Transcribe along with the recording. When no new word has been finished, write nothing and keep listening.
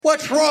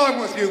What's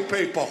wrong with you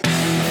people?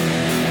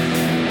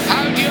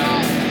 How'd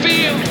y'all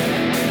feel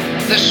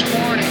this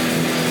morning?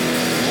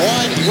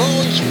 Why do you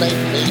always make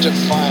me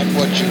define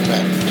what you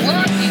meant?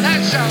 What?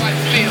 That's how I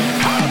feel.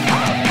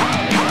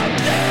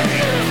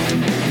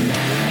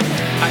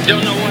 I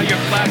don't know why you're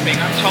clapping.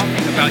 I'm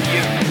talking about you.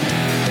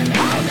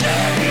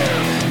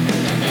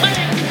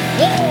 Make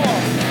war!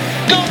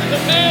 Go to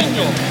the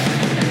manual!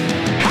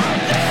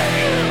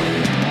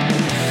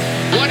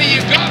 What do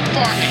you got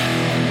for me?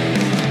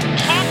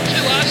 Talk to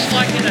us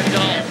like an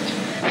adult.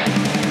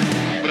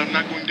 But I'm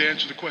not going to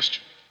answer the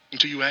question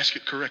until you ask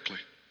it correctly.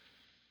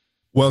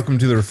 Welcome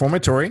to the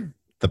Reformatory,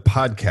 the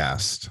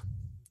podcast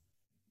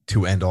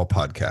to end all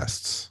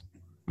podcasts.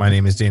 My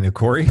name is Daniel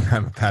Corey.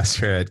 I'm a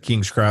pastor at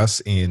King's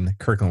Cross in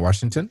Kirkland,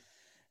 Washington.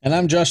 And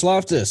I'm Josh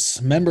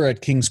Loftus, member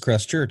at King's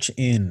Cross Church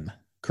in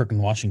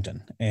Kirkland,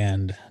 Washington.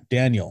 And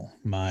Daniel,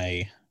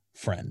 my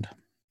friend.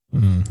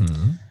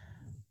 Mm-hmm.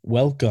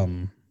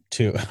 Welcome.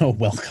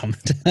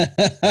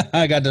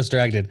 I got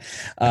distracted.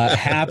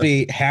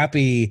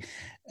 Happy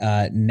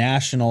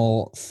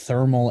National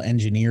Thermal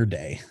Engineer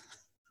Day.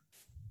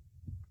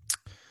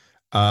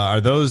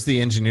 Are those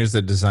the engineers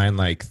that design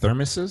like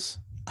thermoses?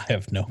 I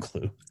have no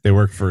clue. They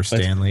work for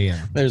Stanley. And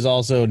there's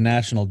also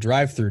National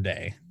Drive-Thru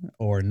Day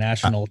or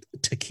National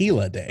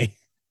Tequila Day.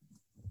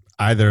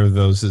 Either of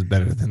those is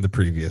better than the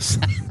previous.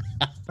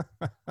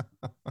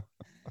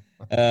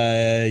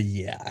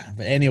 Yeah.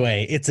 But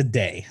anyway, it's a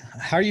day.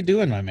 How are you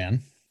doing, my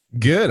man?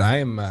 Good. I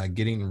am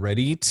getting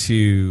ready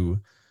to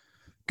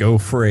go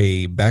for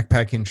a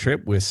backpacking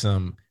trip with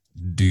some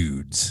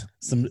dudes.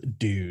 We're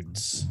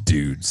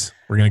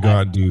going to go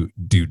out and do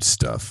dude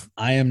stuff.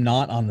 I am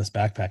not on this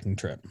backpacking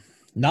trip.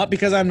 Not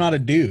because I'm not a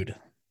dude,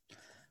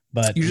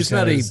 but you're just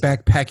not a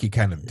backpacky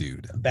kind of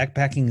dude.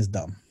 Backpacking is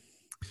dumb.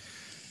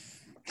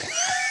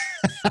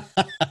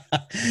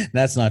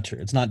 That's not true.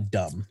 It's not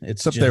dumb.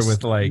 It's up just there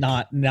with like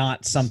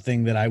not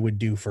something that I would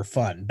do for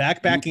fun.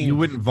 Backpacking, you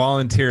wouldn't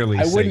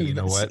voluntarily say, you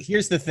know what?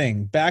 Here's the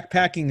thing.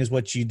 Backpacking is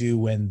what you do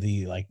when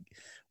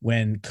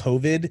when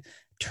COVID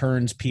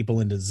turns people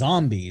into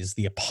zombies,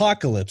 the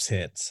apocalypse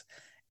hits,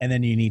 and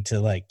then you need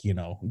to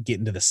get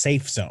into the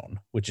safe zone,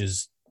 which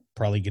is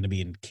probably going to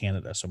be in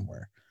Canada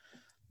somewhere.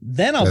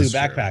 Then I'll do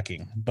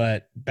backpacking,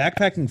 but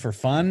backpacking for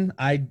fun,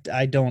 I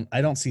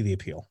don't see the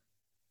appeal.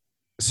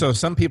 So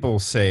some people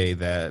say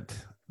that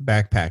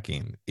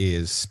backpacking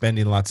is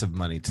spending lots of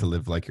money to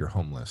live like you're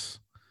homeless.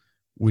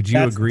 Would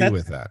you agree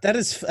with that? That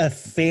is a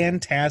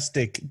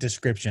fantastic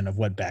description of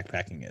what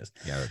backpacking is.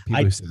 Yeah,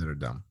 people who say that are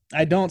dumb.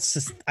 I don't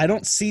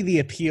see the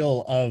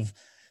appeal of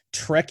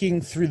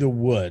trekking through the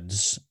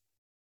woods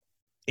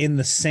in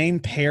the same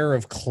pair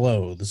of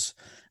clothes,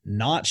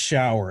 not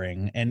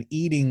showering and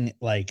eating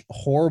like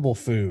horrible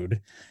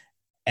food,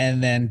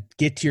 and then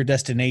get to your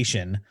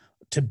destination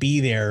to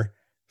be there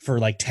for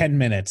like 10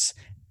 minutes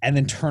and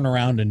then turn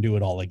around and do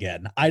it all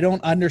again. I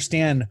don't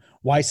understand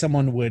why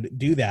someone would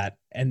do that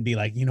and be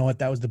like, you know what,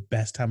 that was the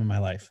best time of my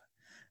life.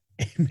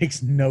 It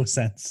makes no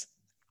sense.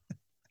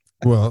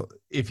 Well,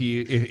 if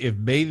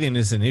bathing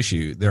is an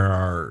issue, there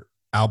are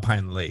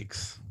alpine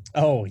lakes.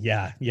 Oh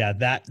yeah.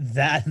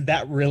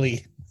 That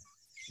really.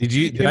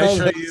 Did I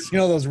show you? You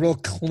know those real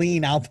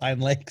clean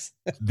alpine lakes?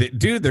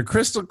 Dude, they're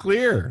crystal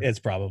clear. It's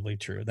probably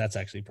true. That's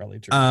actually probably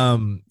true.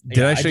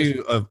 Did I show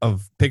you a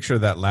picture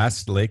of that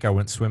last lake I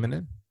went swimming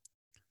in?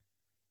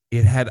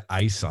 It had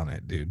ice on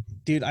it, dude.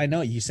 Dude, I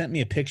know. You sent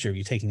me a picture of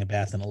you taking a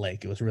bath in a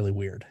lake. It was really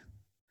weird.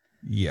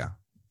 Yeah.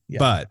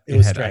 But it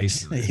was had strange.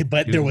 ice on it.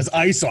 But there was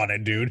ice on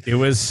it, dude. It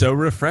was so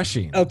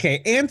refreshing.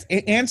 Okay, and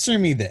answer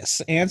me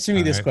this.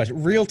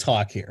 Question. Real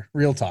talk here.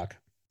 Real talk.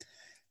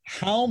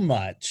 How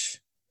much?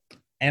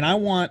 And I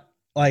want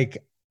I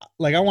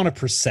want a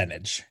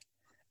percentage.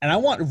 And I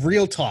want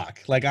real talk.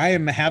 Like I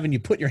am having you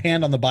put your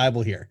hand on the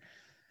Bible here.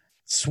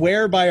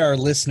 Swear by our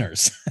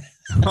listeners.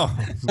 Oh,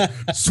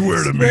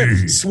 swear to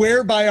me.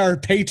 Swear by our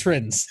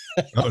patrons.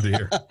 Oh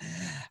dear.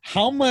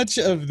 How much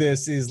of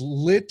this is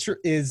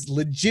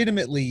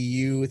legitimately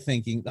you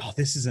thinking, oh,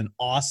 this is an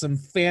awesome,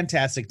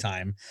 fantastic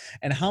time?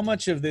 And how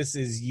much of this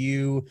is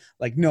you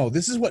like, no,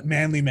 this is what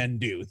manly men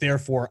do.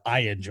 Therefore, I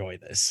enjoy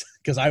this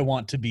because I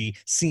want to be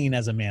seen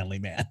as a manly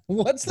man.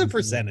 What's the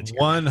percentage here?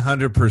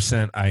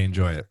 100% I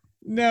enjoy it.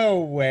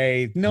 No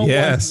way. No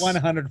yes. one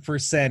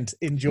 100%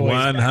 enjoys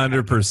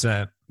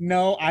 100%.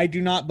 No, I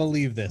do not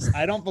believe this.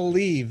 I don't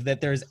believe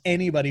that there's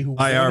anybody who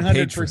by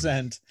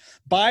 100%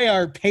 by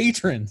our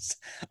patrons.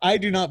 I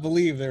do not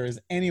believe there is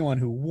anyone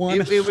who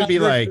 100% it would be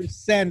like,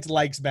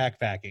 likes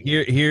backpacking.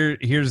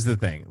 Here's the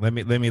thing. Let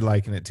me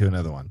liken it to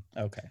another one.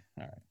 Okay.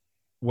 All right.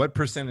 What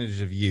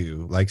percentage of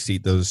you likes to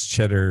eat those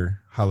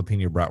cheddar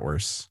jalapeno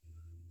bratwursts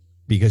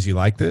because you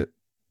liked it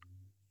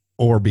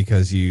or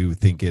because you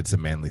think it's a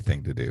manly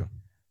thing to do?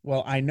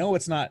 Well, I know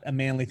it's not a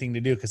manly thing to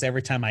do because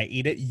every time I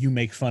eat it, you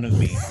make fun of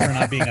me for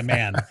not being a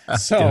man.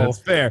 So yeah, that's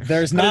fair.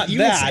 There's not you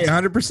that. Would say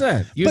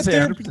 100%. You would say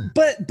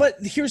 100%. But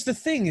here's the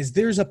thing: is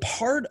there's a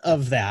part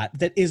of that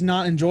is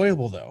not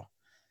enjoyable though.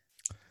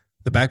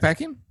 The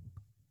backpacking?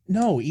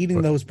 No,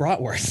 eating those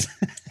bratwursts.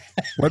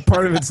 What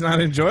part of it's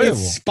not enjoyable?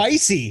 It's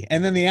spicy,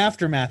 and then the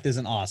aftermath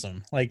isn't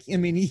awesome. Like, I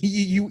mean,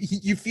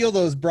 you feel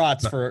those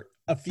brats for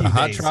a few days.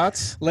 Hot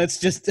trots? Let's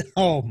just.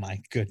 Oh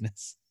my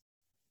goodness.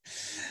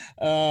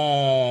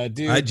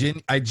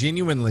 Dude. I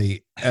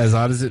genuinely, as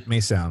odd as it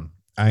may sound,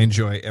 I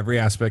enjoy every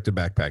aspect of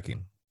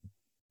backpacking.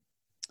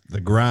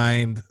 The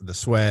grind, the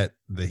sweat,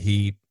 the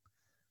heat.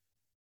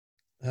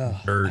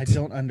 I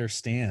don't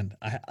understand.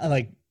 I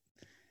like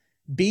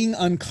being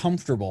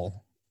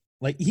uncomfortable.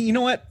 Like, you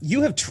know what?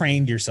 You have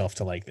trained yourself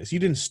to like this. You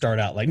didn't start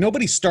out like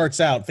nobody starts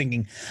out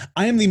thinking,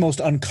 I am the most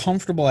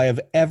uncomfortable I have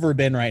ever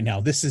been right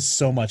now. This is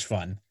so much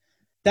fun.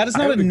 That is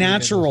not a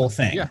natural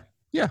thing.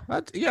 Yeah.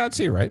 I'd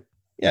say you're right.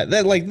 Yeah,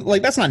 that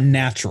like that's not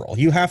natural.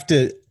 You have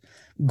to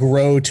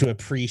grow to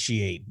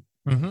appreciate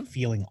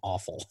feeling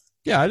awful.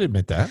 Yeah, I'd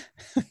admit that.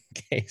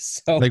 Okay,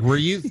 so like where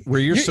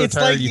you're so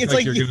tired you feel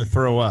like you're gonna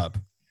throw up.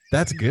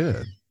 That's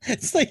good.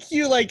 It's like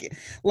you like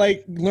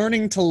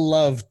learning to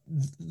love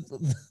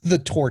the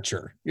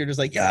torture. You're just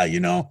like, yeah,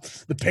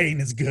 the pain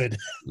is good.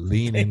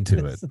 Lean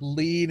into it.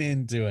 Lean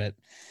into it.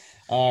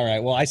 All right.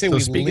 Well, I say we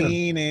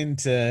lean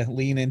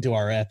into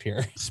our ep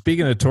here.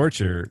 Speaking of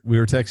torture, we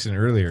were texting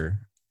earlier.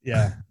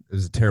 Yeah. It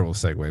was a terrible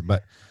segue,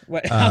 but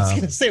I was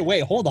going to say,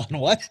 wait, hold on.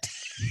 What?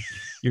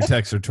 Your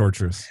texts are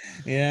torturous.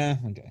 Yeah.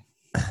 Okay.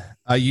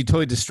 You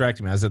totally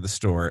distracted me. I was at the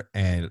store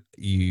and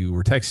you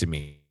were texting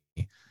me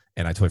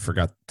and I totally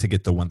forgot to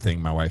get the one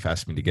thing my wife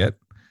asked me to get.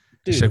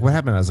 Dude. She's like, what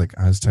happened? I was like,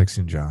 I was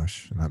texting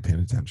Josh and not paying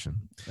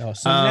attention. Oh,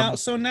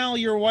 so now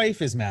your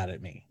wife is mad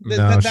at me.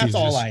 That's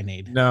all I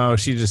need. No,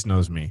 she just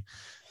knows me.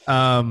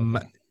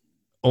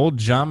 Old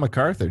John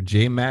MacArthur,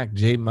 J Mac,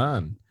 J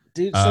Mun.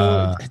 Dude,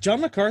 so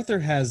John MacArthur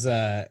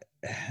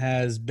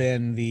has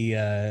been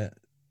the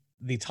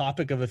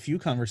topic of a few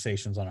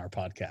conversations on our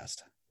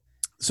podcast.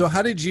 So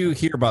how did you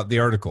hear about the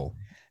article?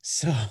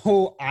 So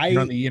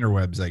You're on the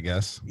interwebs, I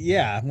guess.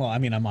 Yeah, well, I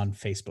mean, I'm on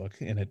Facebook,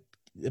 and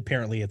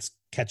apparently it's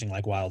catching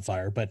like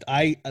wildfire. But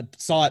I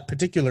saw it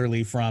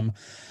particularly from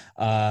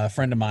a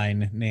friend of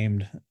mine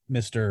named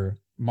Mr.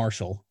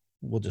 Marshall.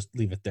 We'll just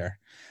leave it there.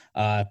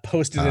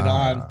 Posted it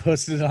on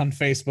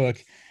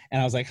Facebook. And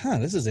I was like,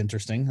 this is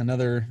interesting.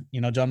 Another,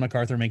 John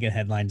MacArthur making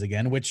headlines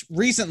again, which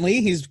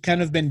recently he's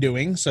kind of been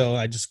doing. So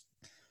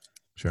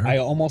I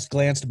almost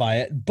glanced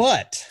by it.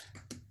 But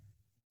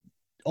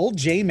old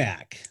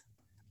J-Mac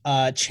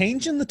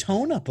changing the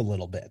tone up a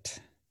little bit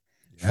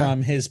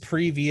from his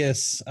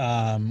previous,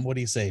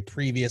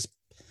 previous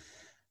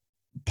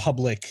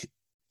public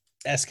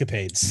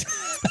escapades.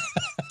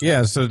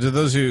 Yeah, so to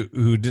those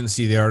who didn't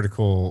see the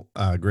article,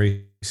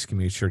 Grace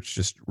Community Church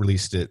just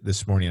released it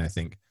this morning, I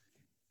think.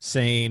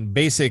 Saying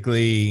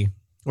basically,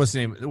 what's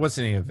the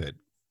name of it?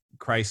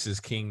 Christ is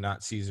king,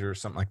 not Caesar, or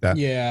something like that.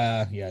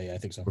 Yeah, I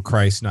think so. Or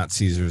Christ, not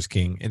Caesar, is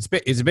king. It's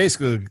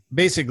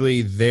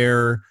basically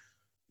their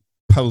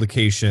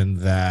publication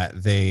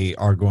that they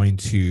are going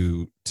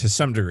to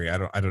some degree. I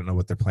don't know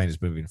what their plan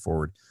is moving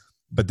forward,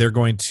 but they're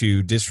going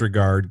to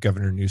disregard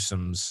Governor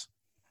Newsom's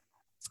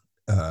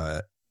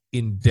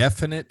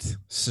indefinite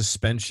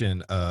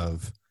suspension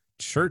of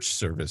church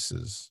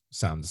services.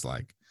 Sounds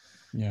like.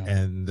 Yeah,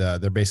 and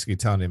they're basically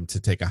telling him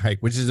to take a hike,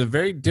 which is a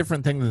very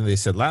different thing than they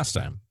said last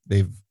time.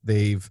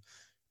 They've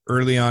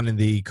early on in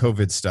the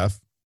COVID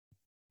stuff,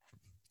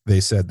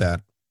 they said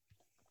that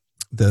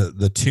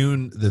the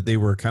tune that they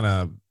were kind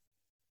of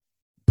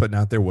putting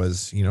out there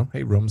was,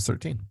 hey, Romans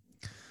 13.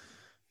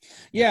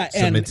 Yeah,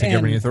 submit to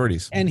governing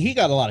authorities, and he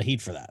got a lot of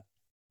heat for that.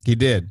 He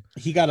did.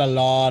 He got a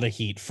lot of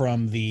heat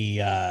from the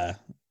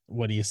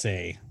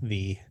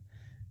the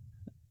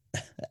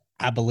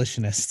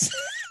abolitionists.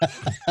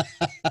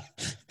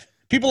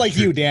 People like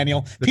you,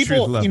 Daniel.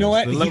 People, you know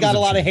what? He got a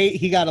lot of hate.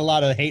 He got a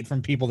lot of hate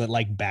from people that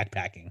like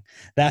backpacking.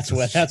 That's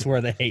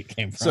where the hate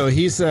came from. So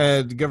he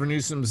said Governor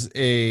Newsom's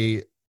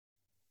a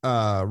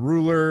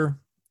ruler,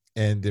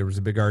 and there was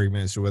a big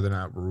argument as to whether or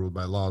not we're ruled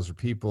by laws or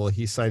people.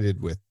 He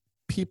sided with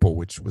people,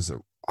 which was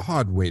an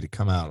odd way to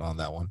come out on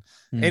that one.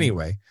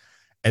 Anyway,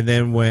 and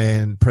then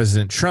when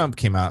President Trump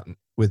came out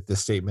with the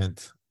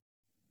statement,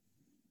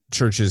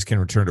 churches can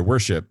return to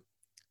worship,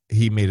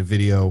 he made a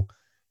video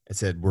and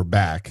said, we're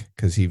back,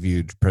 because he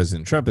viewed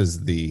President Trump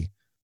as the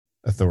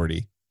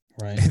authority.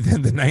 Right. And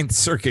then the Ninth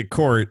Circuit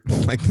Court,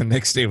 like the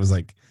next day, was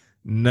like,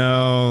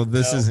 no,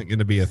 this isn't going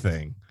to be a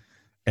thing.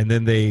 And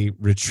then they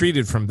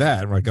retreated from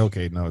that. We're like,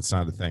 okay, no, it's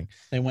not a thing.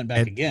 They went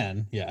back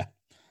again. Yeah.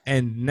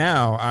 And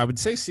now, I would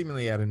say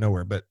seemingly out of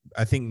nowhere, but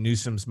I think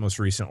Newsom's most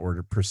recent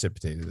order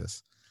precipitated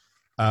this.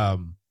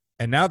 And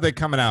now they're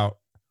coming out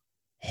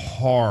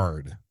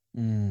hard.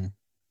 And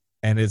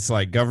it's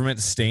like, government,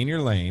 stay in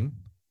your lane.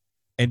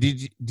 And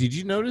did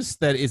you notice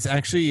that it's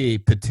actually a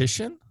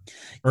petition?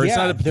 Or it's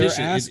not a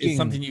petition, it's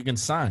something you can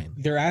sign.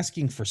 They're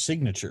asking for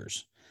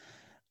signatures.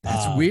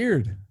 That's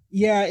weird.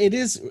 Yeah, it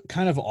is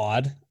kind of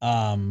odd.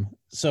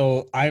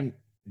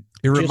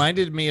 It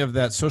reminded me of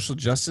that social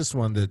justice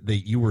one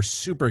that you were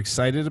super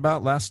excited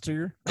about last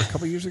year, or a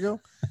couple years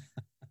ago.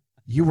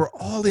 You were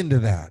all into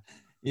that.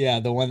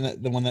 Yeah, the one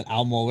that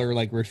Al Mohler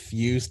like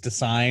refused to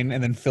sign,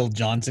 and then Phil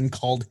Johnson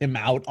called him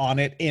out on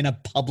it in a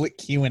public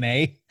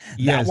Q&A.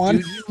 Yes, that one,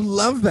 dude, you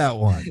love that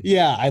one.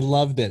 yeah, I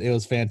loved it. It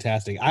was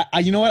fantastic. I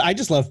you know what? I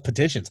just love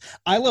petitions.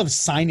 I love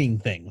signing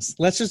things.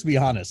 Let's just be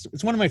honest.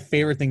 It's one of my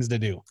favorite things to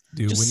do.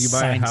 Dude, Just when you buy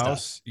a sign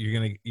house, stuff.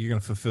 you're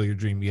gonna fulfill your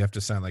dream. You have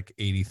to sign like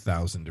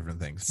 80,000 different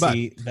things. But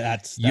See,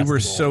 that's you were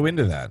the goal. so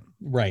into that.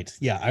 Right.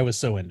 Yeah, I was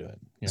so into it.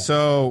 Yeah.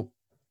 So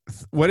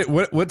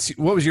what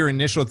was your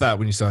initial thought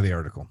when you saw the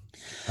article?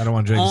 I don't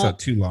want to drag this out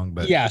too long,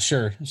 but yeah,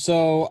 sure.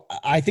 So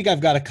I think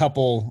I've got a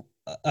couple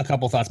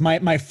thoughts.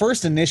 My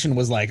first initial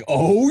was like,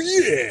 oh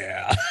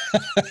yeah.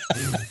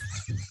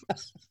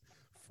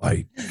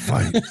 fight.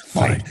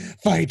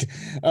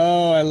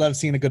 Oh, I love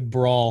seeing a good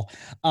brawl.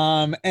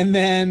 And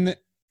then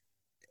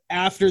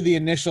after the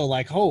initial,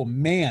 like, oh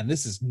man,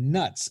 this is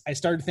nuts, I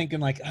started thinking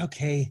like,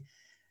 okay,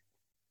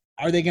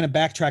 are they going to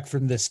backtrack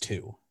from this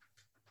too?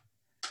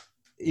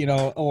 You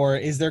know, or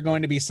is there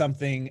going to be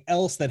something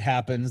else that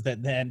happens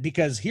that then,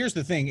 because here's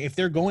the thing, if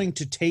they're going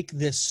to take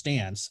this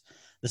stance,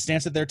 the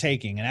stance that they're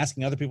taking and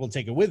asking other people to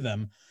take it with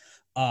them,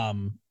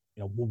 you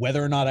know,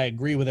 whether or not I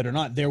agree with it or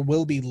not, there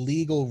will be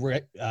legal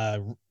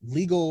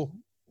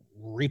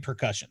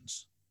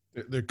repercussions.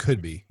 there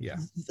could be, yeah.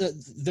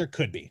 There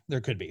could be.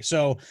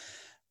 So,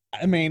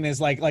 I mean,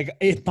 it's like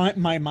if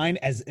my mind,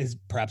 as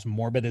perhaps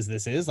morbid as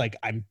this is, like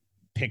I'm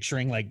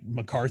picturing like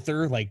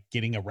MacArthur like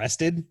getting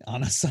arrested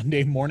on a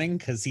Sunday morning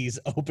because he's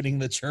opening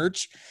the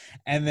church,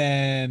 and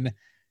then,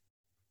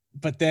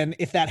 but then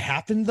if that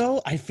happened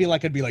though, I feel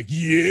like I'd be like,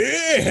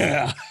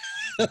 yeah,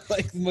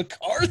 like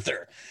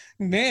MacArthur,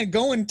 man,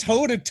 going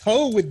toe to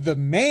toe with the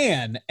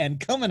man and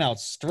coming out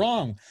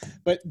strong.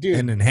 But dude,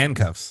 and in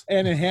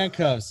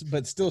handcuffs,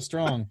 but still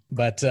strong.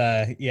 But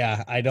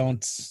yeah, I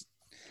don't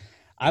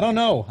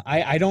know.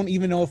 I don't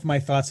even know if my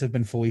thoughts have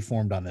been fully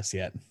formed on this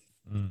yet.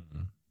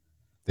 Mm-hmm.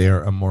 They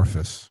are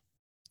amorphous.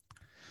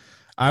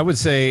 I would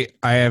say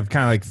I have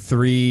kind of like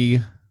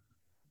three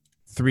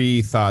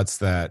thoughts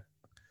that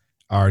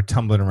are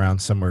tumbling around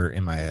somewhere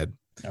in my head.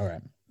 All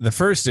right. The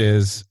first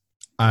is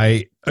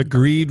I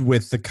agreed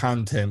with the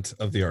content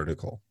of the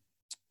article.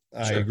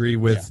 Sure. I agree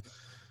with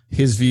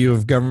his view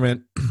of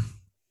government,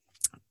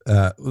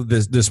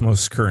 this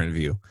most current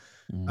view,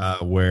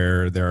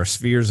 where there are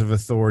spheres of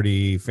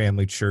authority,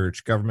 family,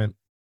 church, government,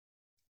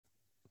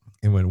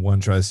 and when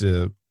one tries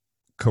to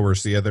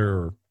coerce the other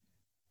or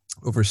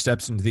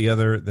oversteps into the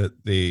other,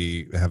 that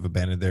they have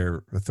abandoned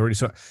their authority.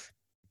 So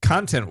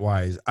content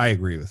wise, I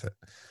agree with it.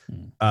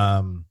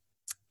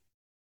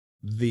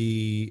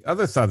 The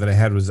other thought that I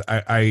had was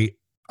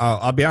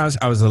I'll be honest,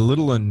 I was a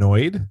little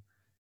annoyed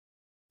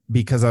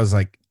because I was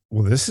like,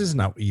 well, this is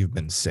not what you've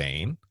been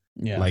saying.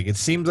 Yeah. Like, it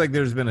seems like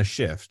there's been a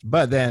shift,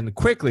 but then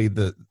quickly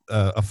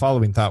a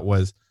following thought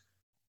was,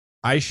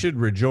 I should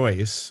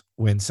rejoice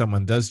when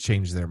someone does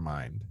change their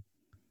mind.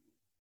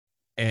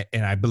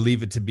 And I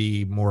believe it to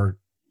be more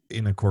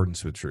in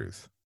accordance with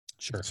truth.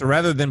 Sure. So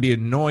rather than be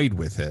annoyed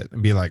with it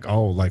and be like,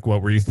 oh, like,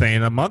 what were you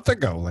saying a month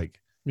ago? Like,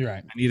 you're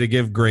right. I need to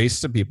give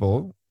grace to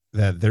people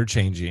that they're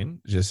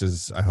changing, just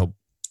as I hope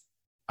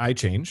I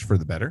change for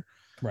the better.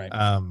 Right.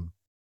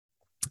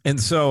 And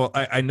so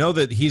I know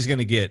that he's going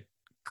to get,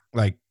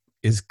 like,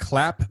 is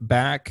clap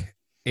back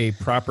a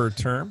proper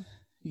term?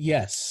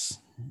 Yes.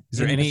 Is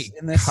there any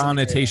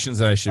connotations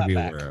that I should be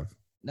aware of?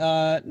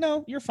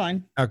 No, you're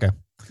fine. Okay.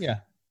 Yeah.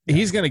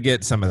 He's going to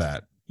get some of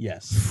that.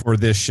 Yes. For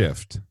this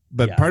shift.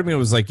 But part of me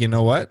was like, you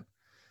know what?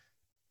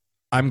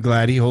 I'm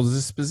glad he holds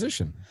this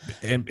position.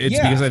 And it's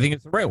because I think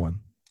it's the right one.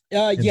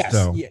 Yes.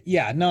 So,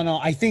 No.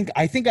 I think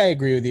I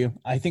agree with you.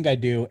 I think I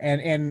do.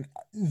 And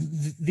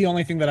the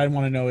only thing that I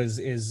want to know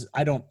is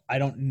I don't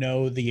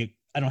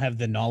have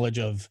the knowledge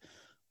of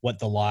what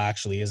the law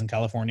actually is in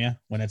California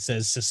when it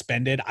says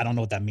suspended. I don't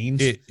know what that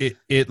means.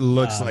 It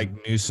looks like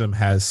Newsom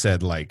has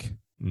said like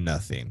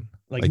nothing.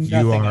 Like nothing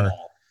you are, at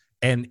all.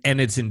 And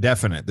it's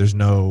indefinite. There's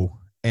no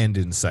end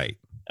in sight.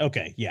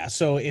 Okay, yeah.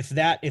 So if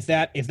that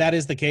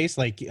is the case,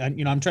 like,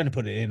 you know, I'm trying to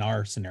put it in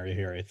our scenario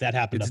here. If that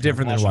happened, it's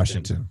different than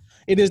Washington.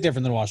 It is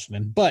different than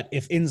Washington. But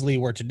if Inslee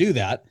were to do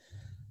that,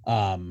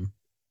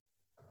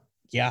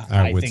 yeah,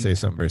 I would say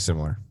something very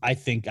similar. I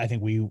think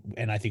we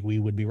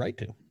would be right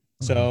to.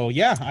 So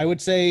yeah,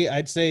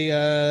 I'd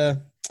say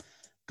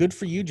good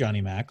for you,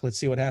 Johnny Mac. Let's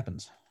see what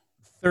happens.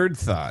 Third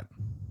thought.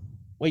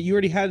 Wait, you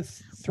already had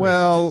three.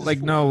 Well, like,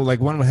 no,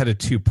 like one had a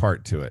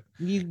 2-part to it.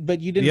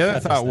 But you didn't. The other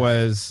thought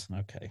was,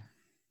 okay,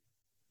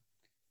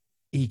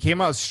 he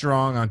came out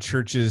strong on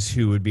churches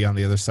who would be on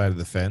the other side of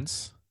the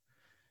fence.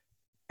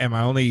 And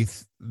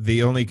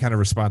the only kind of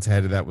response I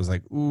had to that was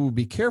like, ooh,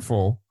 be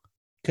careful.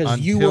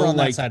 Because you were on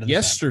that side of the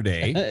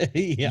yesterday,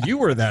 yeah. You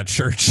were that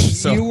church.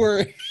 So.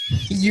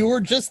 You were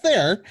just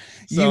there.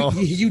 So,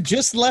 you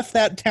just left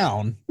that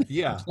town.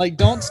 Yeah. Like,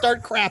 don't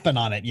start crapping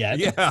on it yet.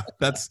 Yeah,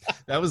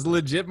 that was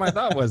legit. My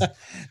thought was,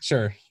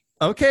 sure.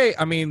 Okay,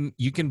 I mean,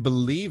 you can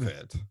believe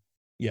it.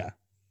 Yeah.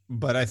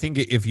 But I think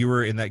if you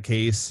were in that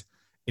case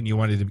and you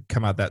wanted to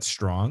come out that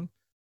strong,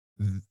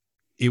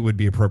 it would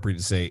be appropriate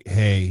to say,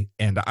 hey,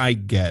 and I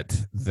get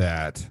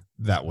that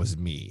that was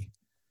me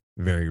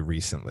very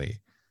recently.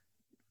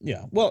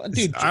 Yeah. Well,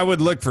 dude, I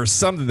would look for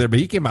something there, but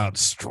he came out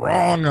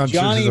strong on Churches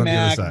on the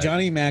Other Side.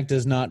 Johnny Mac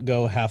does not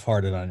go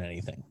half-hearted on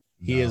anything.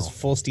 He is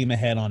full steam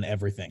ahead on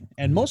everything,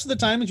 and most of the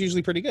time, it's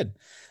usually pretty good.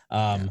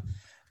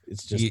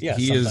 It's just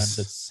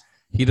sometimes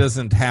he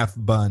doesn't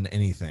half-bun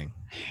anything.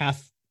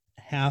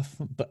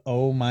 But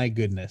oh my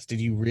goodness,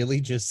 did you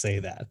really just say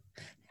that?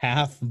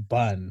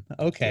 Half-bun.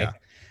 Okay, Yeah.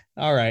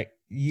 All right.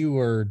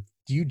 You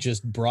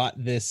just brought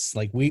this,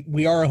 like,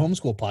 we are a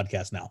homeschool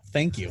podcast now.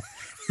 Thank you.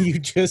 You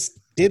just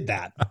did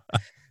that.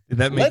 Did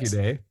that make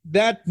your day?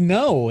 That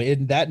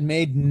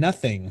made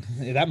nothing.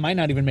 That might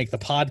not even make the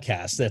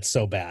podcast. That's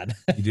so bad.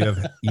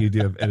 You do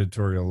have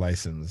editorial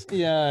license.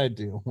 Yeah, I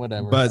do.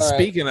 Whatever. But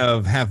speaking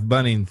of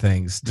half-bunning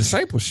things,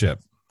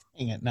 discipleship.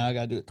 Dang it. Now I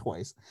got to do it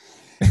twice.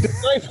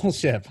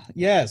 Discipleship.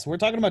 Yes, we're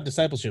talking about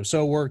discipleship.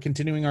 So we're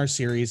continuing our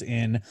series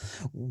in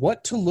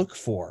what to look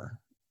for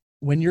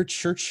when you're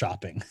church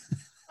shopping.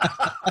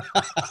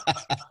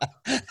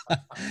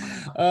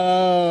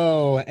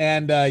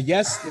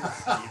 Yes,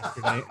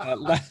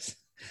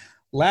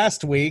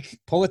 last week,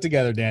 pull it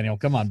together, Daniel.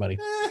 Come on, buddy.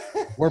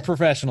 We're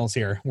professionals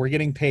here. We're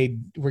getting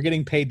paid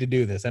to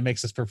do this. That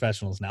makes us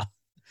professionals now.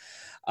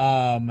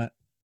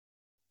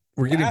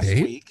 We're getting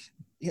paid? Week,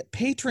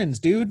 patrons,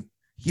 dude.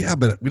 Yeah,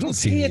 but we don't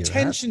see pay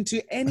attention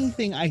to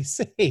anything I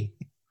say.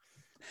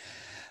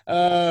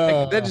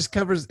 That just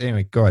covers.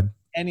 Anyway, go ahead.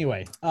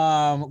 Anyway,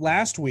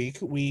 last week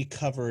we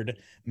covered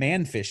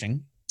man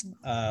fishing,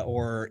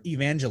 or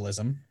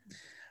evangelism,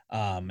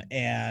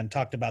 and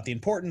talked about the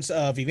importance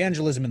of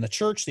evangelism in the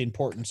church, the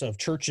importance of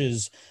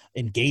churches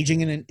engaging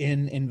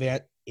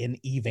in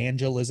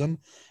evangelism,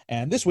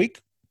 and this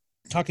week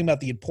talking about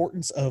the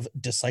importance of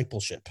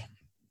discipleship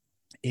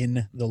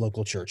in the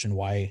local church and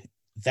why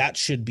that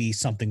should be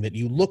something that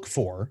you look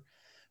for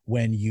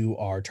when you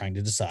are trying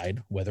to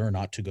decide whether or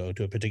not to go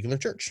to a particular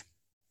church.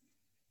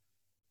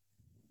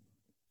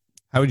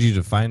 How would you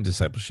define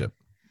discipleship?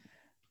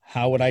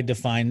 How would I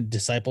define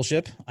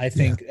discipleship? I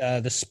think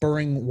the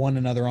spurring one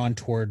another on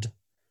toward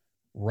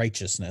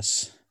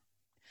righteousness.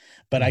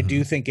 But I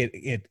do think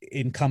it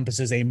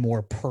encompasses a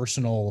more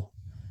personal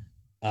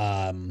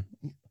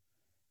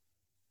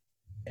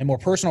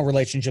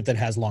relationship that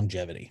has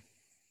longevity.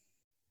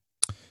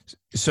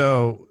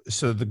 So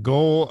the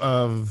goal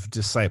of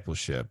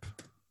discipleship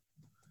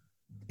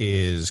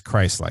is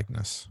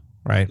Christ-likeness,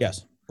 right?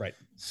 Yes, right.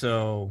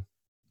 So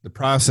the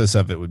process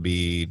of it would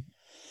be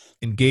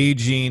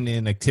engaging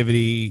in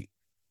activity,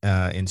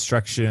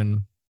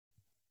 instruction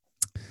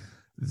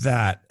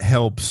that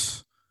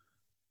helps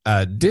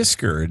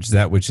discourage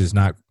that which is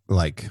not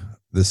like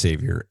the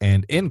Savior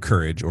and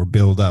encourage or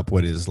build up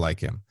what is like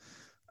him.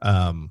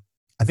 I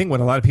think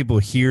when a lot of people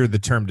hear the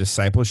term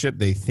discipleship,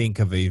 they think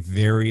of a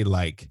very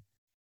like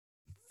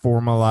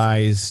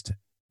formalized,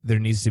 there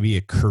needs to be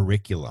a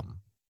curriculum.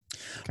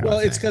 Well,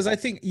 it's because I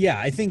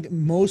think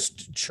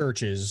most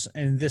churches,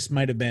 and this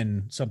might have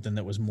been something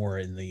that was more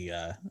in the,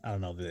 I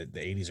don't know, the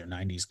 80s or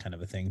 90s kind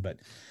of a thing, but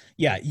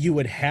yeah, you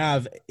would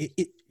have,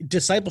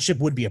 discipleship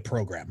would be a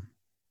program,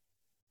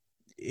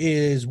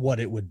 is what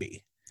it would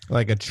be.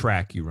 Like a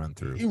track you run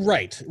through.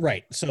 Right.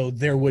 So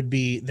there would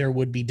be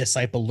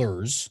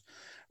disciplers,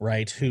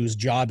 right, whose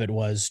job it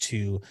was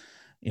to,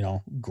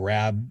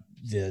 grab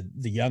the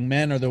young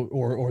men or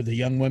the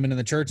young women in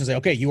the church and say,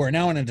 okay, you are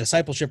now in a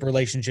discipleship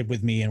relationship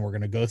with me, and we're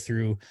going to go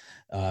through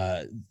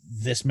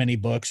this many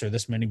books or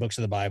this many books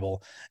of the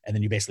Bible, and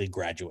then you basically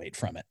graduate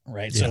from it,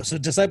 right? Yeah. So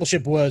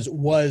discipleship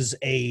was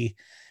a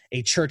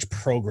church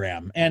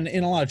program, and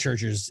in a lot of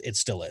churches it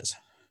still is.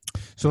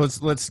 So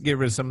let's get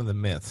rid of some of the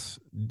myths.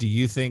 Do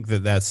you think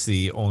that that's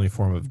the only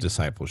form of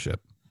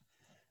discipleship?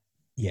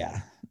 Yeah,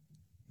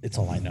 it's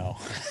all I know.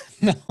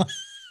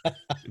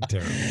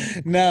 Terrible.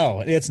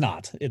 No, it's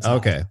not. It's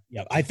okay. Not.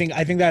 Yeah, I think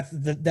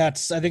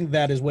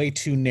that is way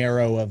too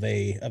narrow of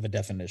a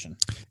definition.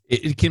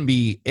 It can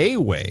be a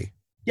way.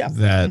 Yeah.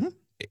 That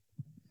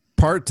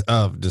part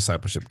of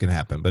discipleship can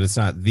happen, but it's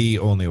not the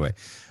only way.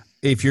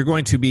 If you're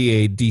going to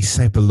be a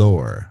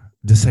discipler,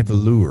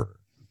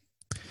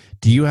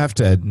 do you have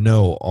to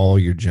know all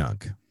your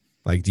junk?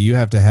 Like, do you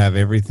have to have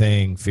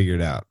everything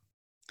figured out?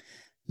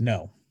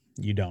 No,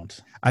 you don't.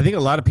 I think a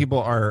lot of people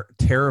are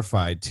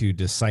terrified to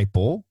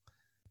disciple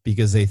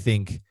because they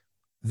think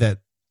that,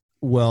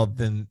 well,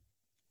 then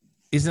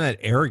isn't that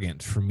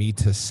arrogant for me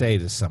to say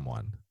to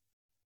someone,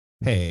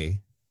 hey,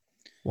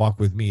 walk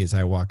with me as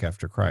I walk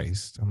after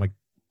Christ? I'm like,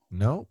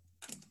 no.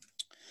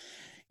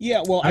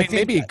 Yeah, well, I mean,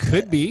 maybe it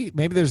could be.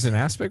 Maybe there's an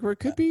aspect where it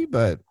could be,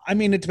 but I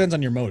mean, it depends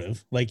on your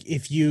motive. Like,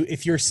 if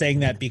you're saying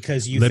that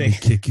because you let think,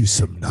 me kick you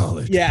some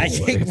knowledge. Yeah, boy. I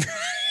think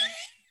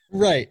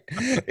right.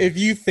 If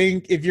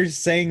you're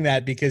saying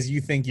that because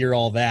you think you're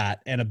all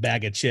that and a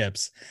bag of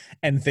chips,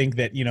 and think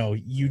that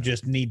you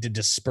just need to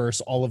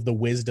disperse all of the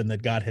wisdom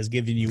that God has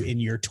given you in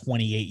your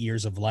 28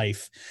 years of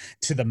life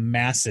to the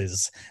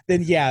masses,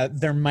 then yeah,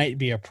 there might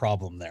be a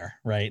problem there,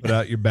 right? Put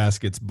out your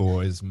baskets,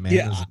 boys. Man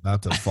is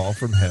about to fall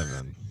from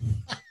heaven.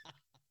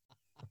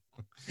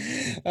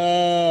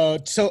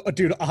 So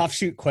dude,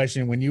 offshoot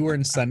question. When you were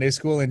in Sunday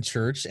school in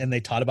church and they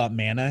taught about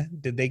manna,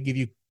 did they give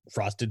you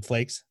Frosted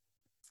Flakes?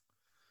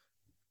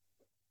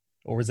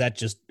 Or was that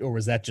just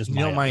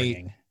my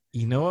upbringing?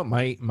 You know what?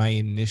 My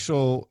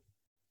initial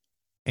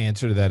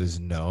answer to that is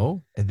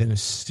no. And then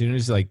as soon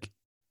as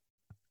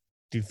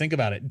Dude, think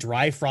about it.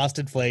 Dry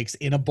Frosted Flakes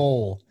in a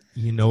bowl.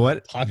 you know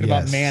what? Talking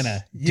about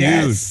manna. Dude,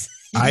 Yes.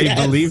 I Yes.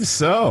 believe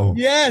so.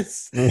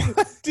 Yes.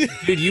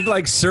 Dude,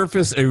 you've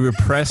surfaced a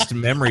repressed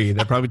memory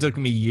that probably took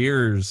me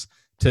years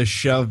to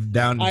shove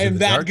down into I am the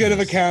that good of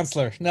a darkness.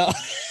 counselor. No.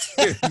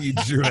 You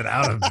drew it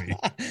out of me.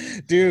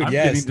 Dude, I'm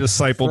yes. getting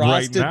discipled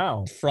right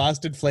now.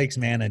 Frosted Flakes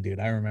manna, dude.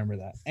 I remember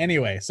that.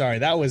 Anyway, sorry,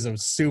 that was a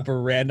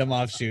super random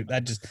offshoot.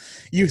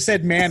 You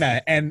said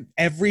manna, and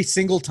every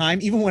single time,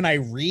 even when I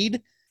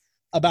read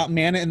about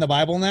manna in the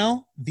Bible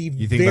now, the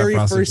very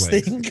first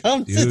thing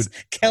comes is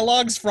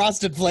Kellogg's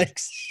Frosted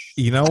Flakes.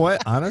 You know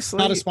what? Honestly,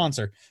 not a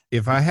sponsor.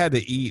 If I had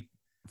to eat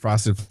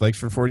Frosted Flakes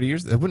for 40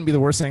 years, that wouldn't be the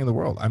worst thing in the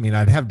world. I mean,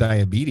 I'd have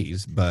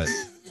diabetes, but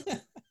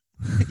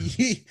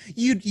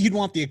you'd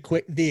want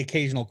the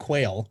occasional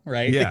quail,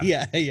 right? Yeah.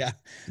 yeah.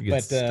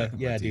 But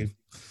yeah, dude,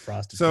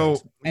 Frosted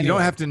Flakes. You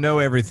don't have to know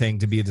everything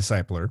to be a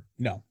discipler.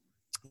 No.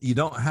 You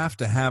don't have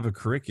to have a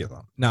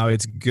curriculum. Now,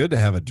 it's good to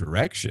have a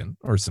direction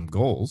or some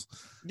goals.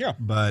 Yeah.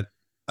 But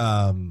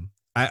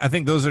I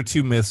think those are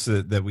two myths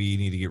that we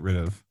need to get rid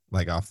of,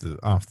 off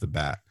the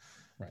bat.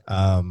 Right.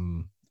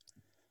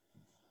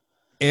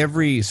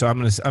 So I'm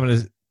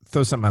gonna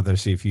throw something out there,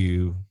 see if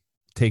you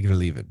take it or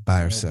leave it,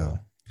 buy or sell.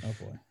 Oh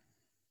boy.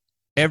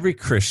 Every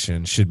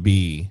Christian should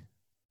be,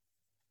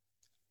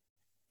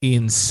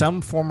 in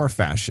some form or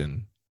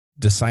fashion,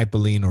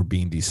 discipling or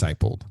being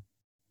discipled.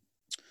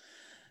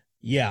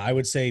 Yeah, I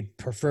would say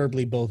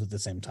preferably both at the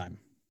same time.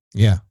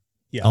 Yeah.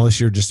 Unless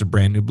you're just a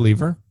brand new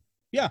believer.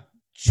 Yeah,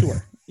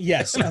 sure.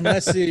 Yes,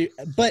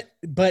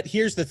 but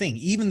here's the thing.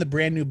 Even the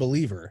brand new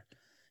believer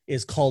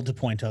is called to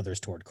point others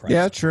toward Christ.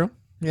 Yeah, true.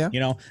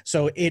 Yeah.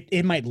 So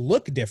it might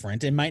look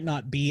different. It might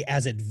not be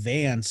as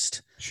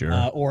advanced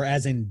or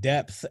as in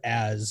depth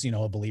as,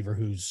 a believer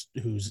who's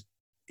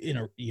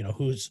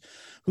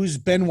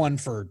been one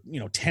for,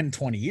 10,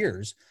 20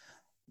 years.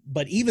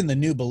 But even the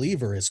new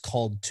believer is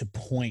called to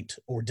point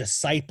or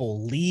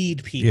disciple,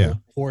 lead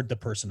people toward the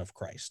person of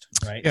Christ.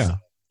 Right. Yeah. So,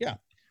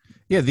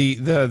 yeah.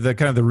 The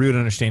kind of the root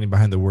understanding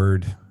behind the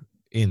word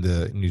in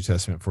the New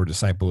Testament for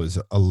disciple is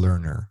a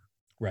learner.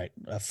 Right.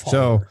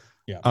 So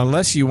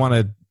unless you want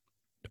to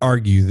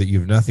argue that you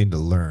have nothing to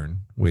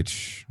learn,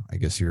 which I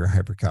guess you're a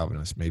hyper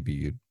Calvinist, maybe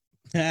you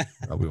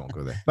probably won't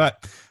go there.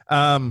 But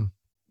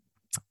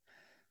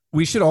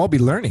we should all be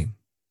learning.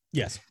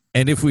 Yes.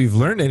 And if we've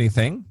learned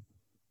anything,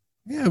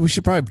 we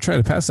should probably try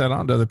to pass that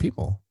on to other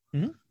people.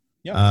 Mm-hmm.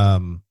 Yeah.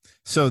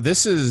 So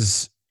this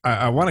is,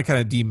 I want to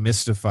kind of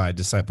demystify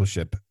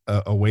discipleship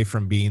away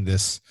from being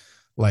this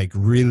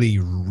really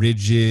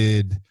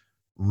rigid,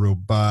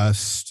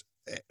 robust,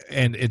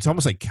 and it's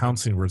almost like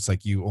counseling where it's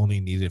you only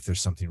need it if there's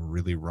something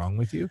really wrong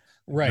with you.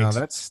 Right. No,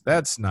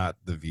 that's not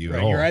the view at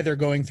all. You're either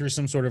going through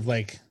some sort of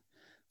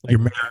your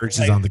marriage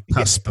is on the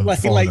cusp of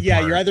falling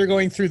apart. You're either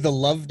going through the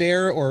love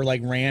dare or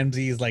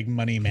Ramsey's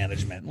money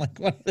management. One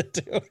of the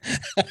two.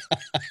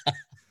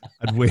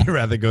 I'd way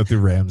rather go through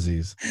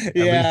Ramsey's. At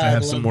least I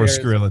have some more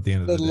skrill at the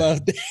end of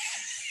the day.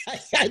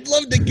 I'd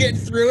love to get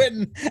through it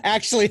and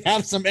actually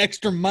have some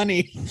extra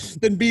money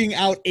than being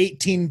out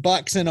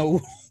 $18 in a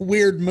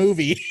weird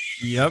movie.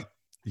 Yep.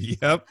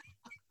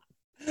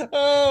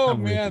 Oh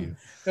man,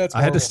 that's horrible.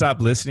 I had to stop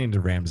listening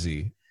to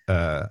Ramsey's.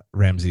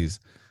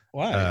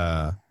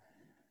 Why?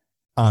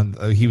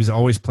 He was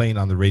always playing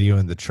on the radio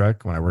in the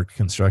truck when I worked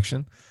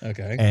construction.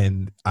 Okay.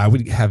 And I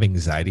would have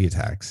anxiety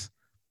attacks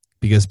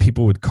because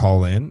people would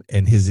call in,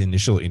 and his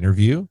initial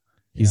interview,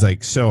 he's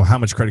like, "So how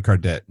much credit card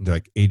debt?" And they're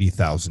like,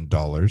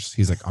 $80,000.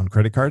 He's like, "On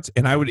credit cards?"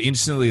 And I would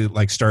instantly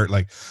start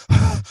I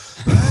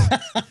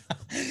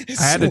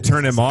had to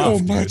turn him off.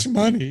 So much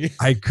money.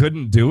 I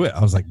couldn't do it. I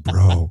was like,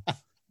 "Bro,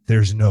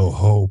 there's no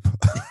hope."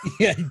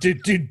 Yeah,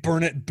 dude,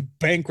 burn it,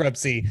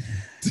 bankruptcy.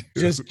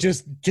 Dude.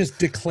 Just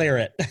declare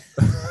it.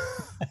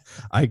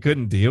 I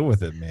couldn't deal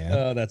with it, man.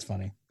 Oh, that's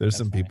funny. There's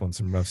some people in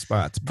some rough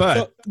spots,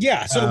 but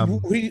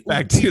we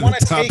back to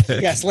the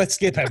topic. Yes, let's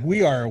get back.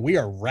 We are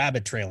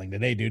rabbit trailing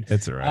today, dude.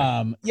 That's all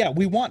right.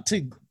 We want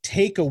to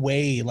take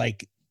away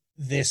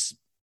this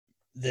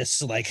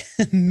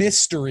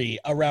mystery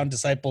around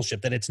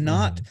discipleship, that it's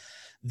not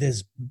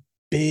this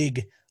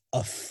big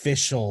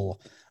official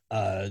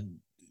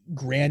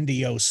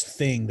grandiose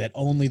thing that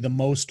only the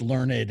most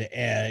learned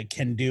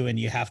can do, and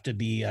you have to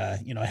be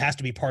it has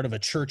to be part of a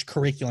church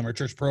curriculum or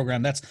church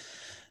program. That's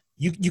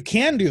you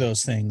can do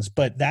those things,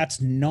 but that's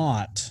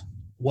not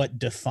what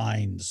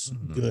defines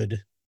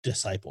good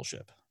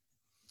discipleship.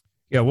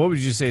 Yeah, what would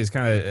you say is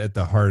kind of at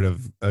the heart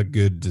of a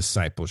good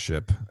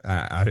discipleship?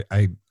 I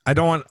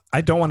don't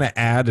want to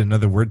add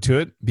another word to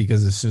it,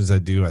 because as soon as I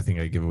do, I think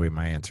I give away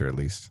my answer at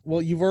least.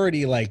 Well, you've already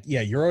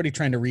you're already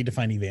trying to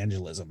redefine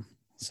evangelism.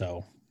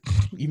 So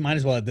You might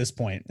as well at this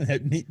point.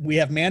 We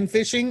have man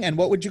fishing, and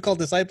what would you call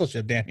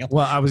discipleship, Daniel?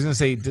 Well, I was going to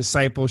say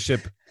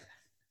discipleship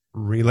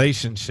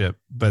relationship,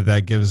 but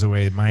that gives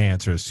away my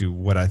answer as to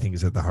what I think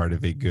is at the heart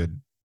of a good.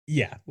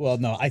 Yeah. Well,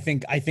 no, I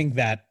think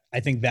that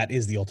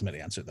is the ultimate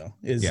answer, though.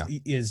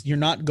 Is you're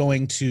not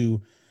going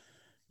to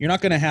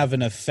have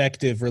an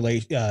effective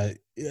an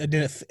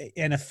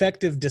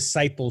effective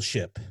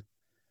discipleship.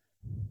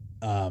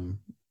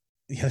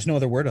 There's no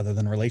other word other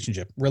than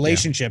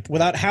relationship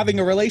without having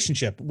a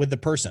relationship with the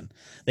person.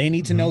 They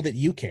need to know that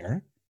you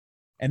care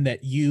and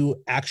that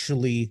you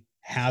actually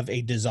have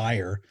a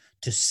desire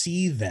to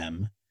see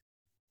them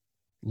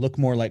look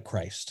more like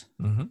Christ.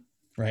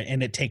 Right.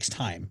 And it takes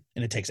time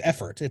and it takes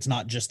effort. It's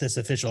not just this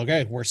official,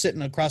 okay, we're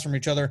sitting across from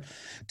each other.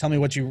 Tell me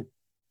what you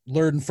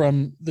learned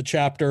from the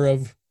chapter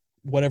of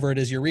whatever it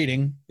is you're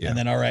reading. And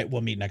then, all right,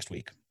 we'll meet next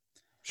week.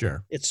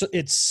 Sure. It's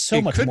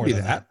so much more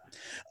than that.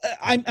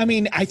 I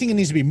mean, I think it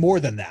needs to be more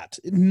than that.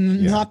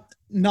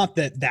 Not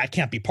that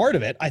can't be part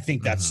of it. I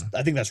think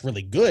that's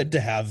really good to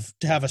have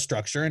a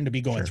structure and to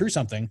be going through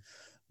something,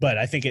 but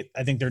I think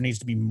there needs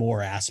to be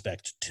more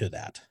aspect to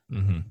that.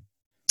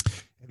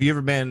 Have you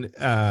ever been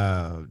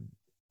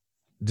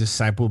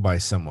discipled by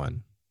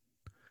someone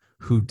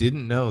who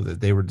didn't know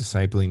that they were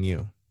discipling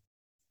you?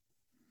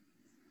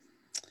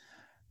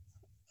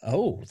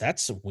 Oh,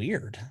 that's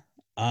weird.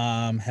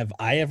 Have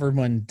I ever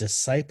been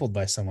discipled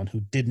by someone who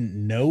didn't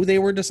know they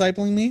were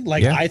discipling me?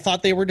 Like I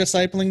thought they were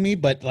discipling me,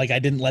 but like I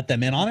didn't let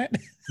them in on it.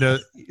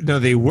 No,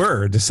 they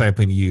were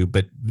discipling you,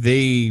 but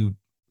they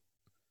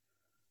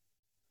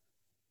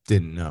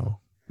didn't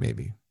know.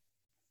 Maybe.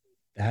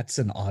 That's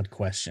an odd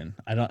question.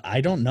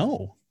 I don't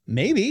know.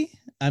 Maybe.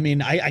 I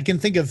mean, I can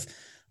think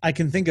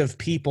of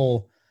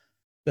people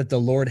that the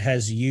Lord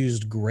has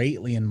used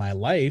greatly in my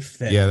life.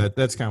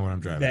 That's kind of what I'm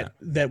driving at.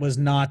 That was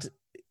not,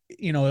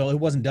 it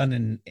wasn't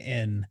done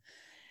in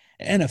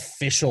an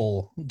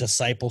official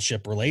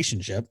discipleship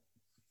relationship,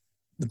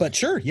 but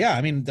sure. Yeah.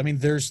 I mean,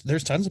 there's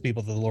tons of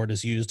people that the Lord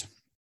has used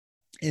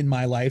in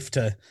my life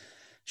to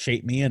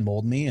shape me and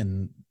mold me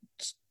and,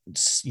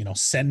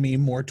 send me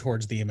more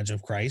towards the image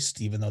of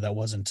Christ, even though that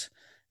wasn't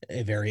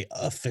a very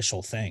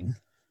official thing.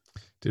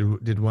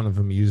 Did one of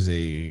them use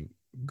a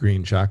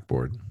green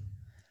chalkboard?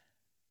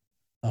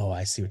 Oh,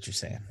 I see what you're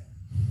saying.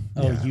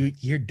 Oh, yeah.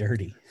 You're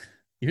dirty.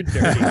 You're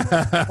dirty.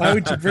 Why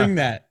would you bring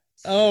that?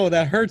 Oh,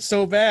 that hurts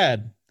so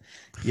bad.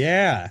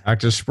 Yeah.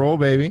 Dr. Sproul,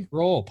 baby.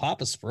 Sproul,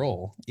 Papa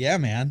Sproul. Yeah,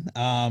 man.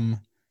 Oh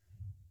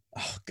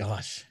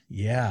gosh.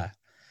 Yeah.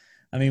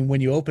 I mean,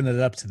 when you open it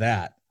up to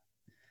that,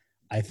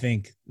 I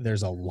think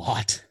there's a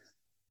lot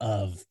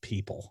of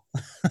people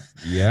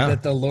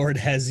that the Lord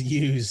has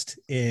used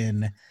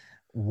in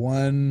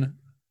one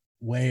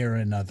way or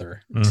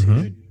another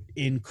to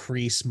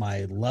increase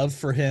my love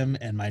for him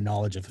and my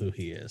knowledge of who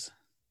he is.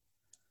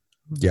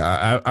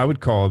 Yeah, I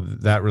would call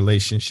that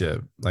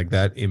relationship, like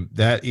that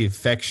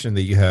affection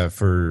that you have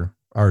for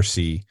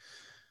RC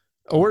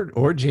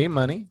or Jay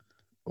Money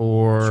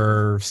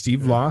or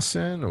Steve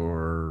Lawson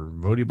or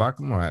Vody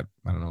Bachman. I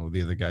don't know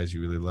the other guys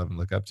you really love and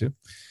look up to.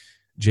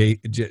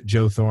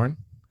 Joe Thorne,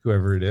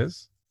 whoever it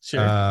is.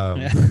 Sure.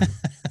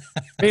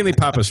 Mainly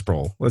Papa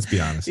Sproul, let's be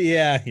honest.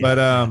 Yeah. But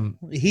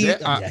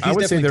I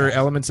would say there are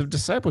elements of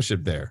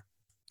discipleship there,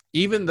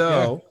 even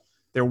though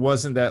there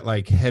wasn't that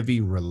like heavy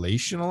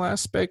relational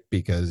aspect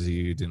because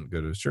you didn't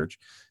go to his church.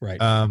 Right.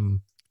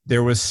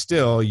 There was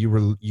still,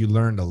 you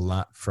learned a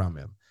lot from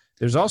him.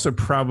 There's also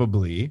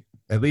probably,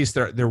 at least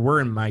there were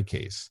in my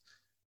case,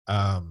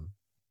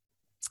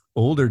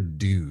 older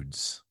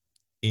dudes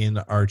in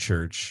our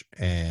church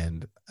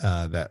and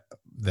that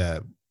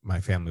my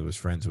family was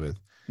friends with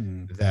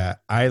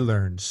that I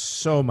learned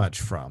so much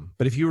from.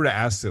 But if you were to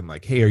ask them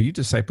like, hey, are you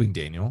discipling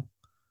Daniel?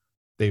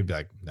 They'd be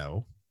like,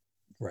 no.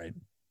 Right.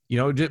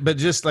 But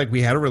just like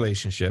we had a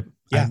relationship,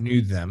 I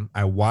knew them,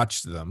 I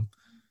watched them,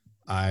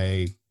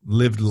 I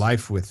lived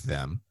life with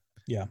them.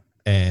 Yeah.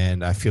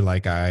 And I feel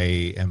like I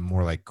am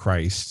more like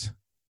Christ.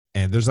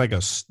 And there's like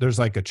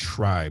a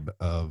tribe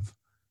of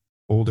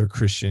older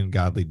Christian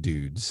godly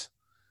dudes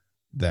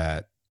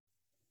that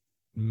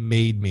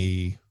made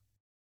me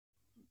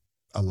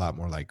a lot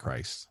more like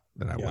Christ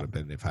than I would have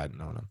been if I hadn't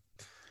known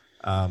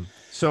him.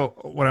 So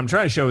what I'm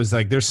trying to show is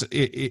like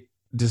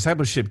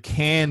discipleship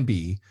can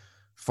be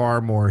far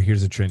more,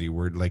 here's a trendy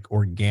word, like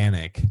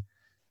organic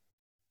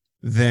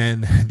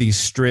than these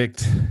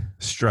strict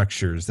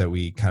structures that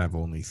we kind of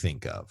only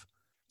think of.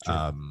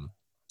 Sure.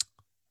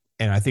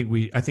 And I think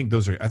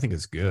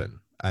it's good.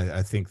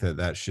 I think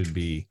that should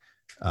be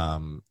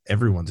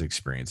everyone's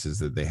experience, is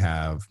that they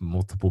have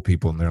multiple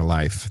people in their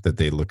life that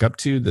they look up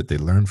to, that they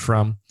learn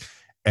from.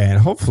 And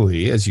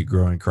hopefully as you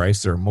grow in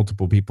Christ, there are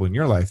multiple people in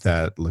your life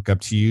that look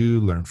up to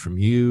you, learn from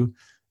you.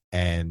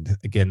 And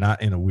again,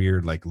 not in a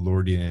weird, like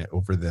lording it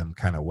over them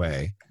kind of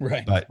way,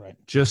 right? But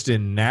just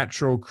in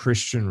natural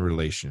Christian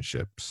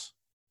relationships,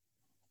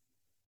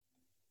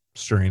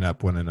 stirring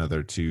up one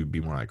another to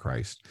be more like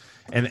Christ.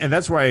 And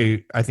that's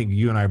why I think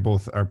you and I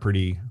both are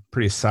pretty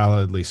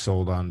solidly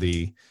sold on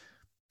the,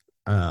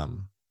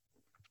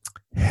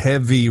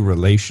 heavy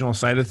relational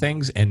side of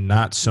things and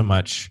not so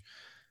much.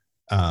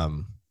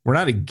 We're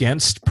not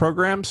against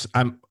programs.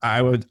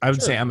 I would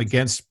say I'm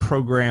against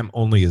program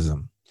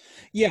onlyism.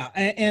 Yeah,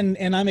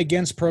 and I'm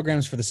against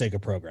programs for the sake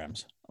of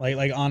programs.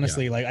 Like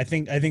honestly, like I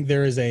think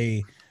there is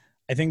a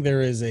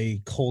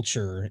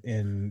culture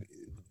in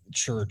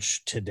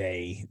church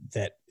today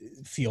that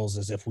feels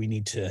as if we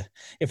need to,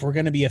 if we're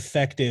going to be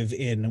effective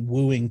in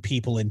wooing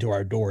people into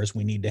our doors,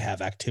 we need to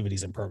have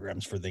activities and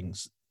programs for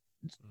things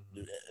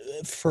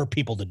for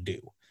people to do.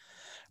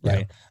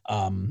 Right.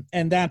 Yeah.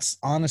 And that's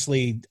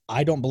honestly,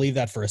 I don't believe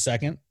that for a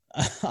second.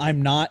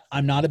 I'm not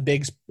a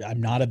big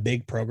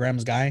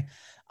programs guy.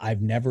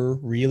 I've never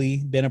really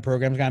been a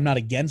programs guy. I'm not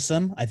against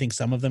them. I think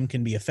some of them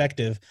can be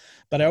effective,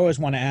 but I always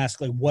want to ask,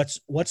 like,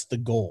 what's the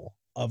goal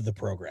of the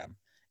program,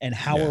 and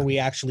how are we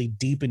actually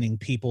deepening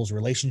people's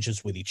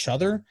relationships with each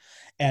other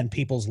and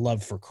people's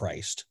love for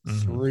Christ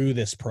through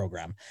this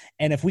program?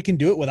 And if we can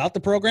do it without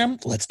the program,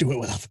 let's do it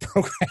without the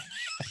program.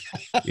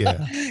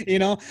 Yeah.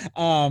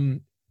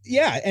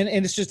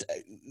 And it's just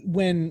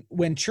when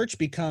church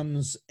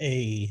becomes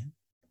a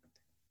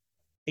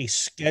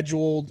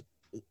scheduled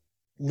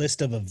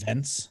list of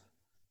events,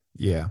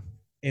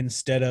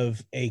 instead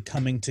of a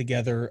coming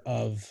together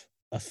of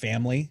a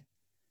family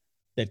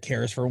that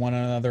cares for one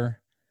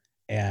another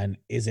and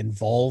is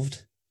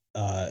involved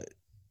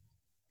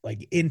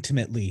like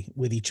intimately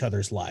with each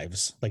other's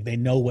lives. Like they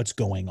know what's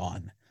going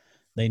on.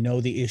 They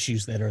know the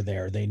issues that are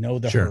there. They know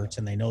the hurts,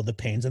 and they know the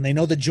pains, and they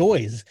know the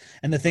joys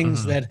and the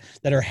things that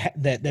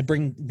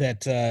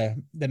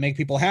make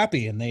people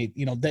happy. And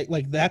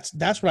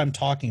that's what I'm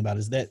talking about,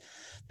 is that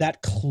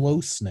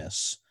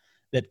closeness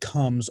that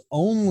comes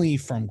only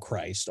from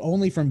Christ,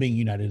 only from being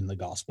united in the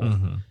gospel.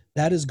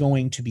 That is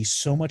going to be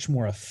so much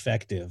more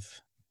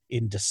effective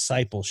in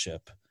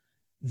discipleship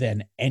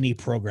than any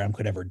program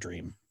could ever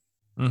dream.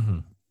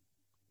 Yeah,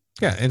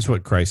 and it's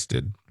what Christ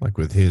did, like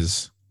with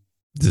his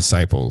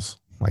disciples.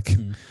 Like,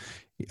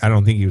 I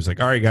don't think he was like,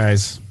 all right,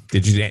 guys,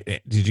 did you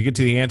get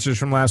to the answers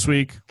from last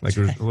week? Like,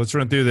 let's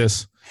run through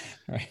this.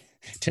 Right.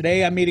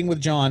 Today I'm meeting with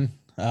John.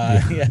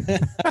 Met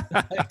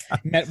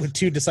with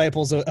 2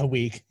 disciples a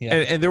week. Yeah.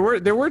 And there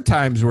were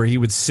times where he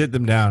would sit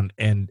them down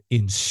and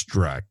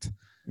instruct.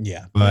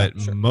 Yeah. But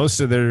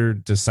most of their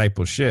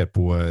discipleship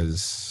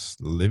was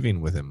living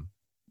with him.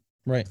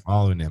 Right.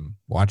 Following him,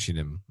 watching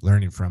him,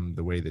 learning from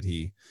the way that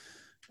he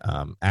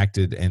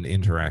acted and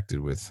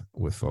interacted with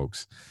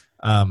folks.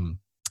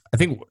 I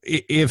think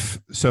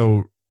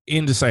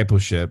in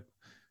discipleship,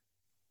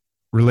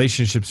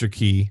 relationships are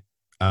key.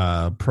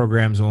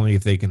 Programs only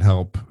if they can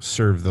help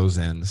serve those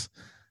ends.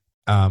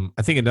 I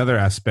think another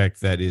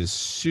aspect that is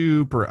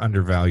super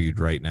undervalued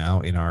right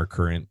now in our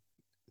current,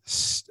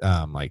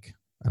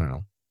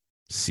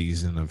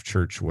 season of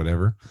church,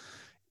 whatever,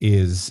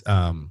 is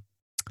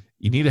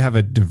you need to have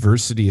a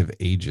diversity of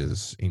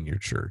ages in your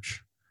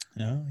church.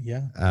 Oh,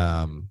 yeah.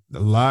 A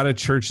lot of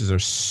churches are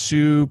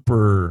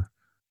super.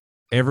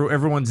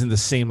 Everyone's in the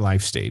same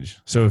life stage.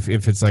 So if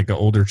it's like an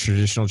older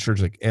traditional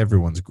church, like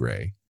everyone's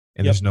gray,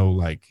 and there's no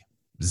like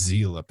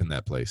zeal up in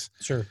that place.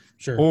 Sure.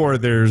 Or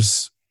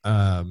there's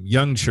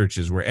young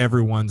churches where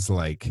everyone's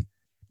like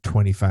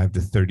 25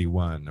 to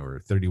 31 or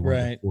 31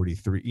 to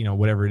 43,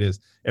 whatever it is.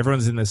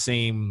 Everyone's in the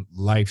same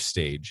life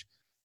stage,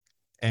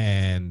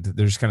 and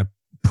they're just kind of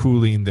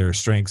pooling their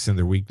strengths and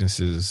their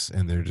weaknesses,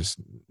 and they're just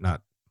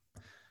not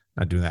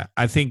doing that.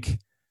 I think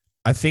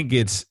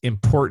it's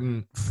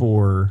important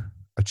for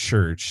a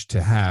church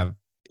to have,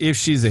 if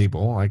she's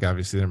able, like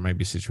obviously there might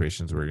be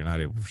situations where you're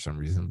not able for some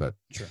reason, but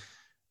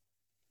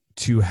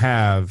to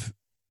have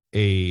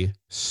a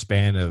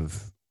span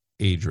of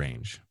age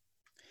range.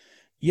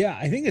 Yeah,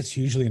 I think it's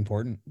hugely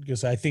important,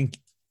 because I think,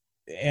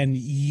 and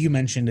you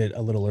mentioned it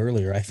a little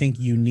earlier, I think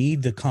you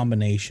need the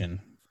combination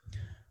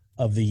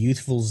of the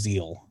youthful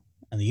zeal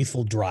and the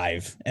youthful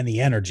drive and the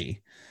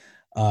energy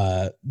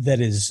that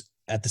is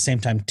at the same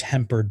time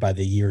tempered by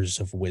the years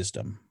of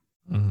wisdom.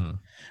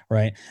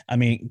 Right. I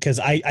mean, because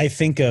I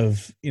think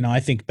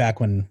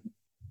back when,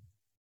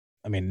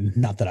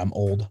 not that I'm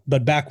old,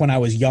 but back when I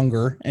was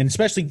younger, and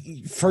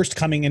especially first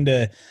coming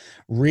into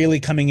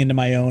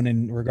my own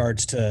in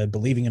regards to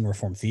believing in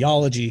Reformed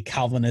theology,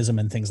 Calvinism,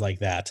 and things like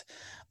that.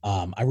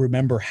 I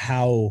remember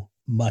how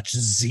much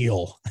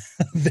zeal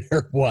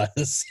there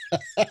was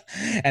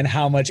and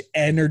how much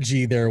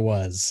energy there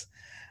was.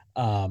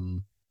 How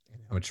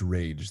much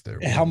rage there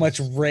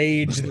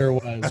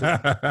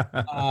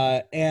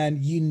was.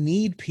 And you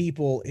need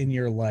people in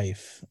your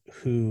life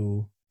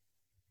who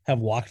have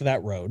walked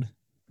that road,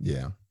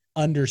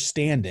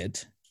 understand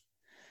it,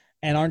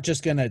 and aren't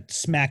just going to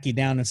smack you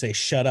down and say,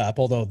 shut up.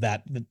 Although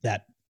that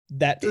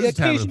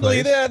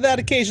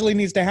occasionally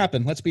needs to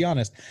happen. Let's be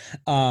honest.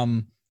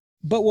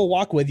 But we'll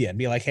walk with you and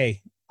be like,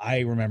 hey, I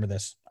remember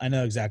this. I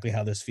know exactly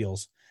how this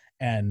feels.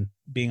 And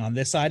being on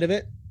this side of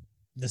it,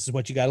 this is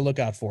what you got to look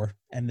out for,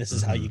 and this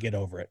is how you get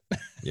over it.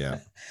 Yeah.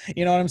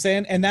 You know what I'm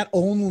saying? And that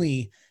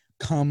only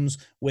comes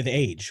with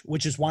age,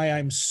 which is why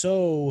I'm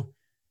so,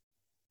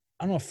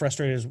 I don't know if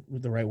frustrated is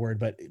the right word,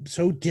 but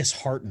so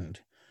disheartened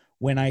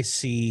when I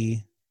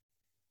see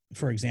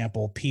for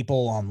example,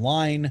 people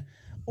online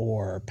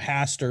or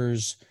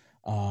pastors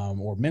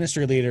or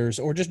ministry leaders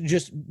or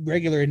just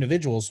regular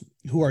individuals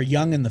who are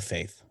young in the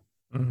faith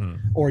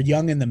or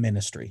young in the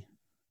ministry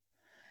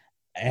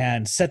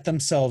and set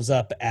themselves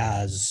up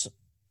as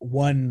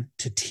one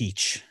to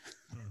teach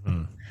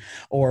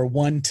or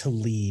one to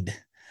lead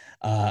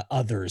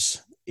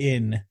others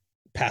in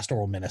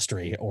pastoral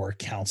ministry or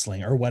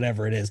counseling or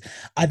whatever it is.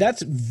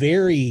 That's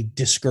very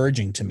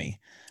discouraging to me.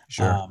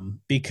 Sure.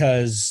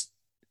 Because,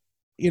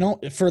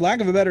 for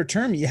lack of a better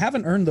term, you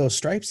haven't earned those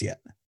stripes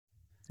yet.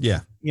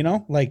 Yeah. You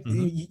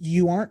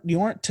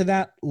aren't to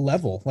that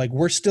level. Like,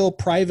 we're still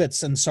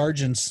privates and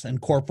sergeants and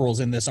corporals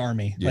in this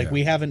army. Yeah. Like,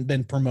 we haven't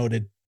been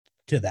promoted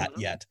to that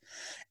yet.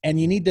 And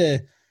you need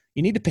to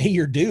pay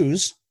your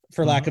dues,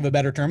 for lack of a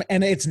better term.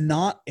 And it's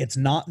not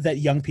that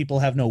young people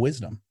have no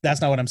wisdom. That's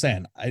not what I'm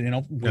saying.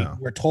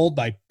 We're told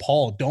by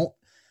Paul, don't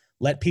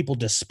let people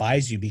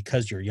despise you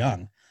because you're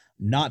young.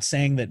 Not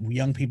saying that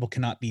young people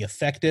cannot be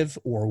effective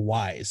or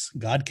wise.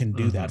 God can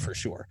do that for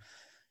sure.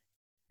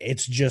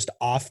 It's just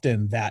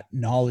often that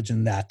knowledge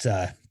and that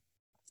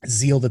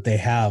zeal that they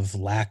have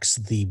lacks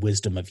the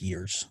wisdom of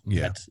years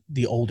that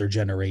the older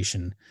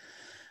generation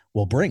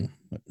will bring.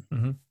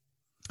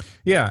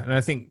 Yeah. And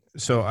I think,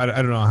 so I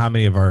don't know how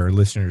many of our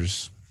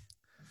listeners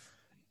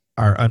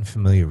are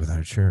unfamiliar with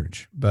our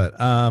church, but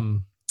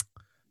I'm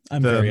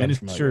very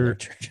unfamiliar with our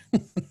church.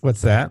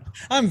 What's that?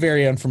 I'm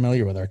very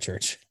unfamiliar with our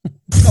church.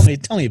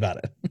 Tell me about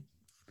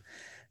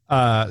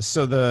it.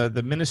 So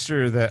the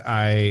minister that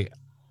I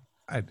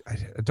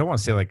don't want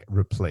to say like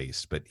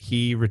replaced, but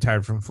he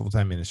retired from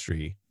full-time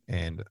ministry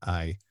and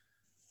I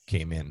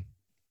came in.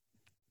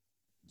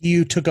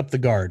 You took up the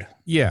guard.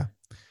 Yeah.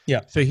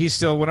 Yeah. So he's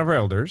still one of our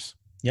elders.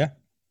 Yeah.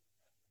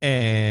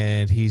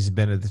 And he's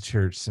been at the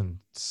church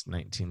since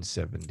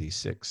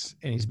 1976.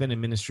 And he's been in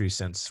ministry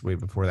since way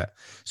before that.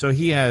 So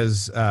he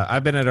has,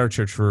 I've been at our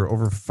church for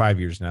over 5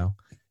 years now.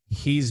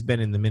 He's been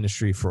in the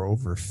ministry for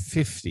over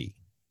 50.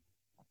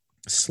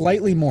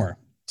 Slightly more.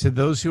 To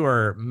those who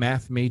are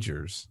math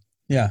majors.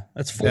 Yeah,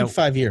 that's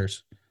 45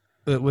 years.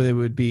 It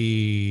would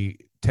be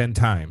 10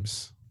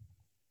 times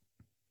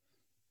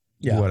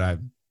what I've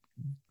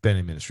been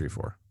in ministry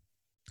for.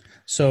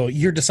 So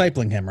you're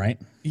discipling him, right?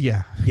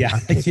 Yeah. Yeah.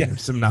 Him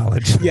some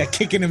knowledge. Yeah,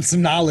 kicking him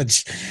some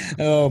knowledge.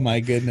 Oh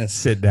my goodness.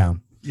 Sit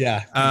down.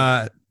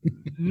 Yeah.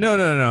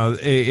 No.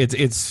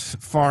 It's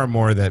far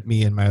more that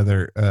me and my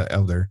other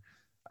elder,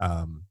 he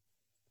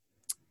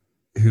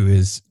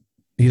doesn't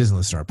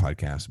listen to our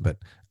podcast, but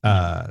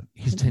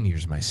he's 10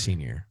 years my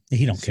senior.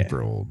 He don't Super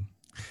care. old.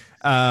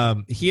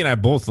 He and I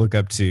both look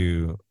up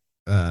to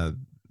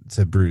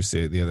Bruce,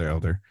 the other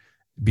elder,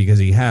 because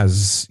he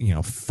has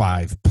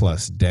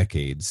 5+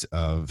 decades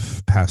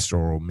of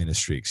pastoral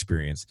ministry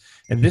experience,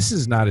 and this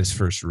is not his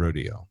first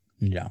rodeo.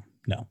 Yeah,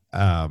 no.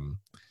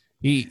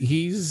 He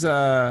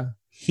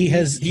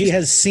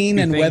has seen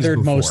and weathered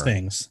before. Most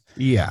things.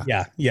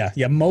 Yeah.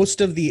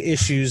 Most of the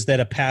issues that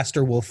a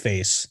pastor will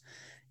face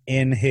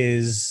in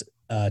his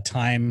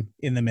time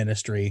in the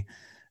ministry,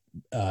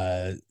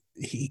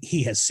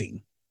 he has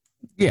seen.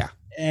 Yeah,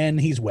 and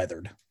he's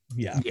weathered.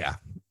 Yeah.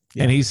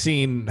 And he's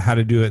seen how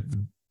to do it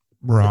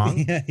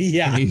wrong.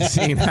 Yeah. And he's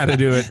seen how to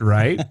do it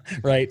right.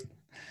 Right.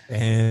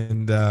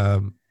 And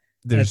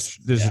there's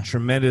a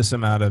tremendous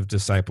amount of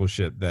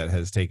discipleship that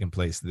has taken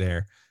place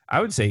there.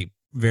 I would say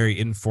very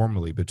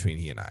informally between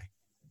he and I,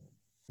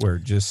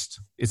 where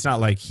it's not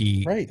like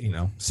he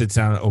sits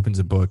down and opens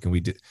a book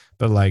and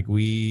but like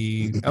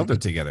we elder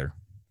together.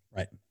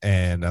 Right.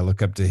 And I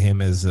look up to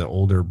him as an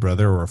older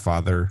brother or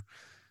father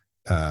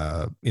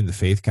in the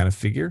faith kind of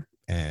figure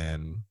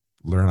and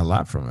learn a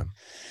lot from him.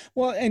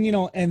 Well,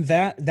 and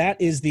that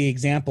is the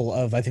example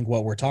of, I think,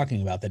 what we're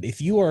talking about, that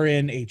if you are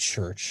in a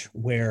church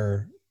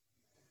where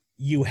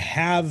you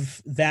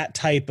have that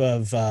type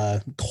of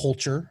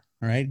culture,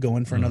 right,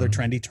 going for another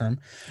trendy term,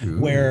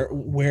 where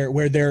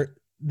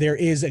there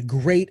is a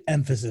great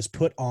emphasis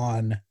put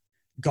on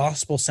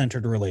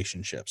gospel-centered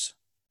relationships,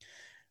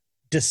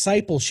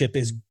 discipleship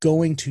is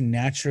going to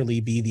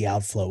naturally be the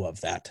outflow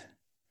of that.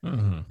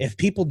 If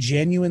people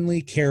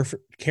genuinely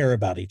care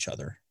about each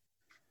other,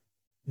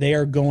 they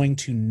are going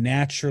to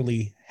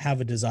naturally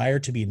have a desire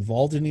to be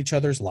involved in each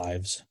other's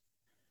lives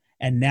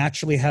and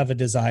naturally have a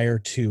desire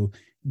to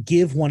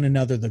give one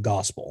another the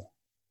gospel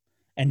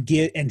and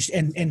give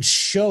and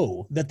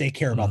show that they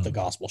care about the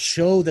gospel,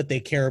 show that they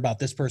care about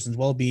this person's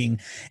well-being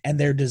and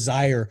their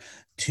desire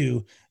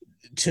to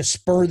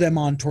spur them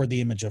on toward the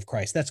image of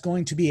Christ. That's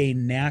going to be a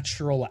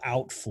natural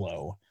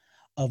outflow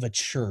of a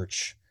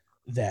church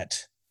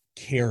that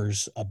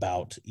cares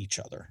about each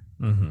other.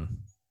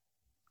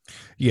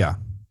 Yeah.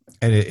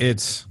 And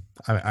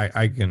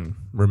I can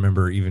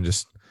remember even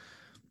just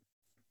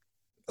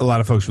a lot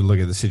of folks would look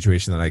at the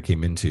situation that I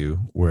came into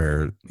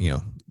where,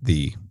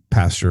 the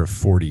pastor of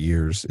 40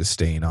 years is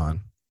staying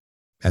on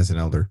as an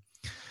elder.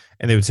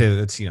 And they would say that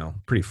that's,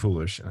 pretty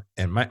foolish.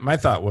 And my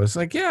thought was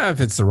like, yeah, if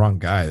it's the wrong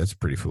guy, that's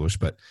pretty foolish.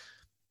 But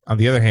on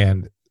the other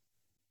hand,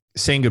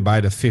 saying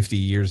goodbye to 50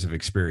 years of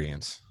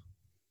experience.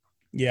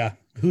 Yeah.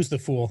 Who's the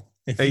fool?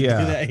 If you do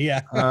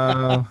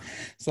that,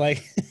 it's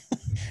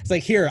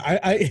like here,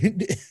 I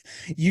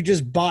you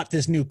just bought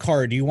this new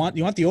car. Do you want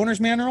the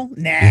owner's manual?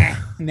 Nah.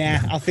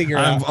 I'll figure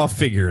it out. I'll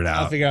figure it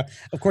out.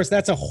 Of course,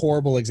 that's a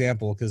horrible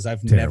example because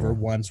I've never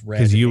once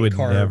read a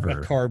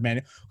car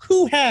manual.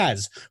 Who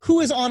has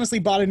honestly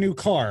bought a new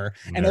car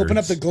and opened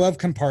up the glove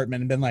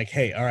compartment and been like,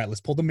 hey, all right,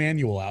 let's pull the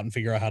manual out and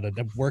figure out how to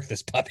work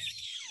this puppy.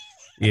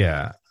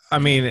 Yeah. I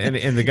mean,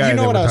 and the guy,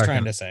 what I was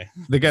trying to say.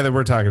 The guy that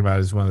we're talking about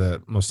is one of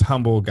the most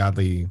humble,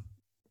 godly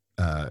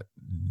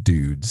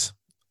dudes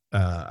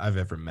I've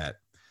ever met,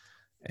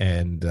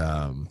 and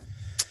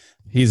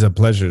he's a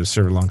pleasure to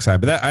serve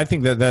alongside. But I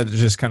think that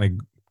just kind of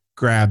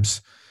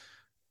grabs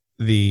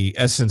the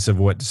essence of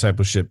what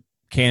discipleship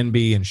can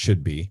be and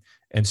should be.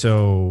 And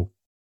so,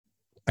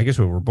 I guess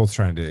what we're both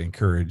trying to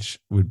encourage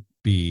would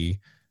be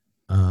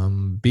at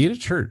a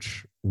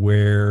church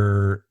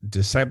where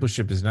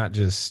discipleship is not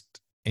just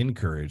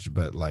encouraged,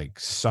 but like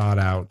sought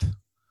out,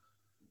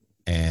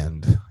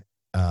 and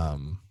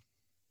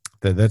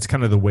that's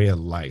kind of the way of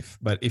life.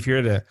 But if you're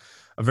at a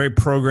very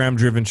program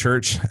driven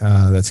church,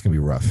 that's gonna be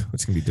rough.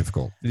 It's gonna be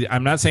difficult.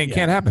 I'm not saying it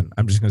can't happen.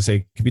 I'm just gonna say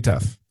it can be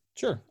tough.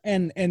 Sure.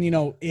 And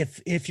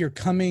if you're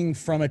coming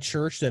from a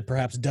church that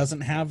perhaps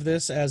doesn't have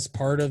this as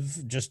part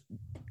of just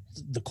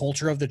the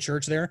culture of the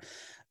church there,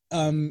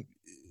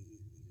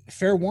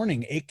 fair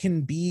warning, it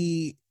can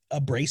be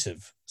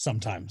abrasive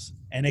sometimes,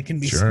 and it can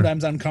be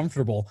sometimes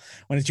uncomfortable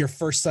when it's your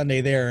first Sunday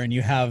there and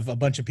you have a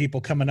bunch of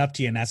people coming up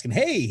to you and asking,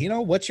 hey,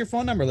 what's your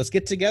phone number? Let's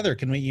get together.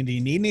 Do you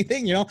need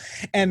anything?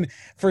 And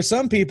for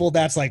some people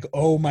that's like,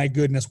 oh my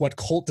goodness, what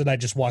cult did I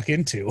just walk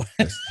into?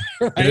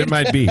 Right? It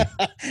might be.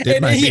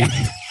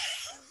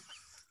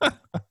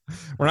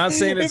 We're not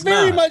saying it's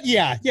very not. Much,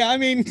 yeah. I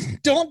mean,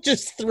 don't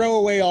just throw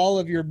away all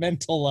of your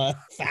mental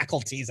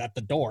faculties at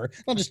the door.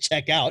 Don't just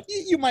check out.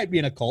 You might be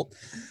in a cult,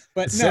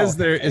 but it says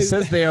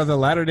they are the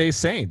Latter-day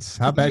Saints.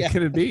 How bad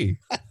could it be?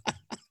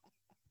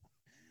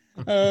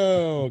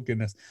 Oh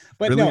goodness!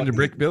 But really into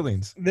brick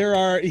buildings. There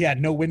are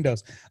no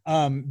windows.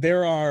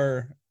 There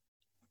are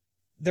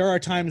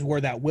times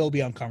where that will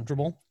be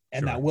uncomfortable,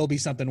 and that will be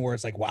something where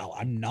it's like, wow,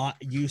 I'm not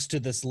used to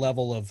this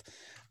level of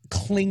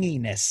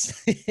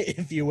clinginess,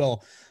 if you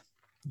will.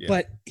 Yeah.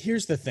 But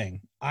here's the thing.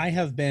 I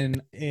have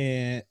been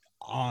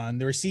on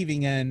the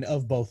receiving end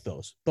of both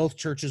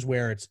churches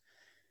where it's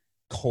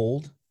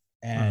cold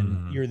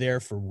and you're there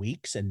for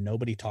weeks and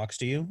nobody talks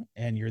to you,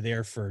 and you're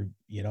there for,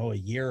 a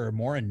year or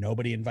more and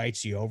nobody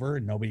invites you over,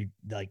 and nobody,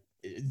 like,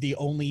 the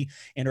only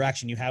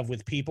interaction you have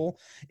with people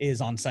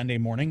is on Sunday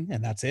morning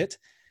and that's it.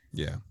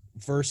 Yeah.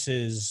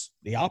 Versus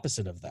the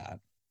opposite of that,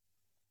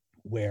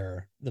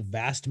 where the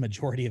vast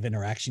majority of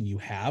interaction you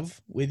have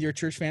with your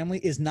church family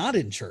is not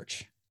in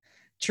church.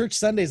 Church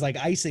Sunday is like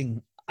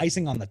icing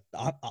on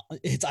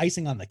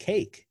the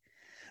cake.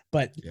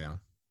 But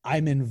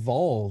I'm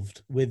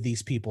involved with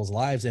these people's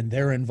lives and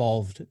they're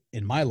involved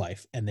in my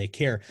life and they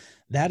care.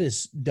 That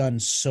has done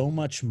so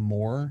much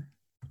more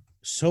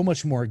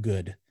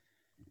good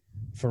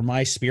for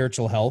my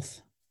spiritual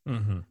health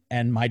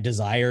and my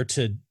desire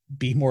to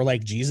be more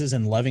like Jesus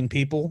and loving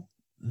people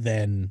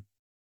than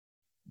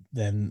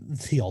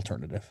the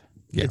alternative.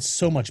 Yeah. It's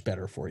so much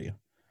better for you.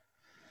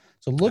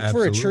 So look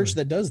for a church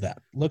that does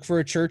that. Look for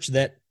a church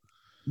that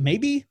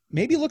maybe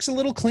looks a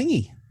little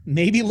clingy,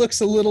 maybe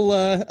looks a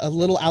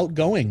little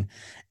outgoing,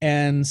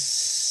 and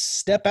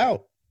step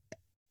out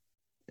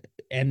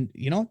and,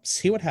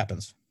 see what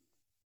happens.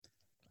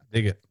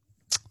 Dig it.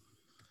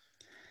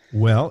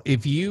 Well,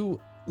 if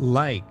you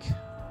like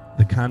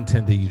the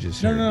content that you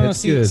just heard, no.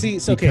 See, it's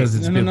okay. Because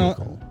it's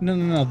biblical.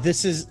 No.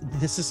 This is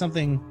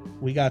something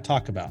we got to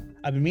talk about.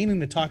 I've been meaning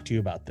to talk to you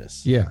about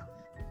this. Yeah.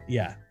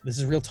 This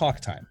is real talk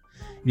time.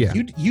 Yeah.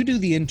 You do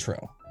the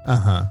intro.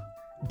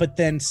 But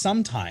then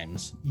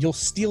sometimes you'll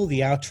steal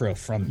the outro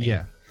from me.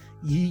 Yeah.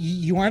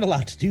 You aren't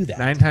allowed to do that.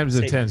 9 times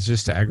out of 10 is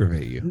just to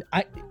aggravate you.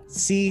 I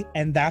see,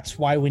 and that's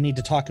why we need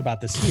to talk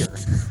about this here,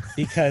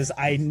 because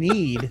I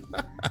need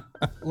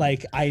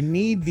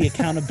the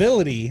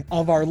accountability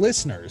of our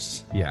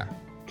listeners. Yeah.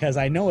 Because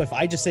I know if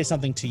I just say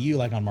something to you,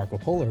 like on Marco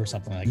Polo or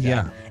something like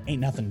that,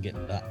 ain't nothing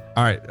getting done.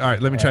 All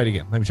right. Let me try it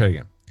again.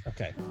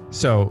 Okay.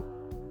 So,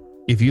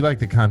 if you like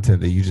the content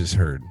that you just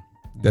heard,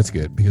 that's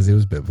good because it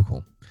was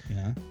biblical.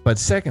 Yeah. But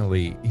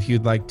secondly, if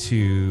you'd like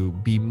to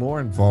be more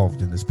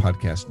involved in this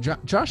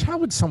podcast, Josh, how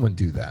would someone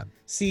do that?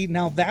 See,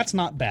 now that's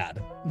not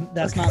bad.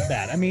 That's not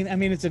bad. I mean,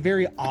 it's a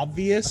very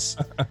obvious,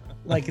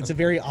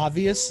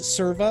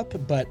 serve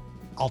up, but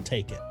I'll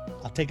take it.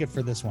 I'll take it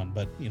for this one.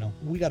 But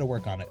we got to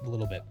work on it a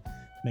little bit,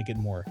 make it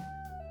more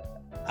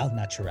al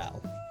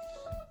natural.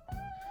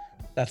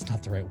 That's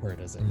not the right word,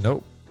 is it?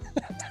 Nope.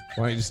 Why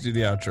don't you just do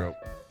the outro?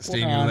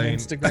 Stay in your lane. lane.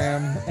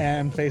 Instagram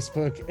and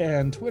Facebook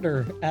and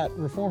Twitter at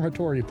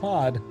Reformatory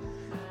Pod.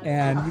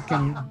 And you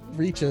can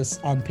reach us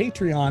on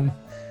Patreon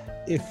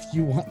if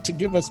you want to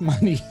give us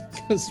money,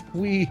 because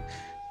we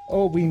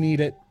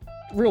need it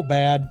real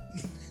bad.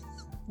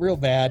 Real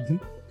bad.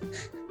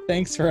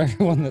 Thanks for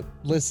everyone that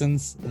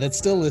listens, that's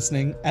still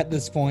listening at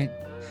this point.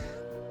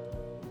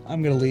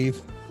 I'm going to leave.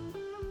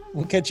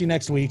 We'll catch you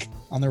next week.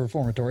 on the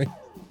reformatory.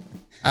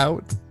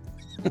 Out.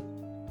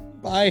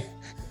 Bye.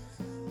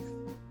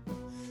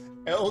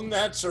 El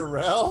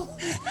Natural.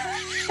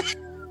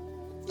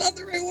 Not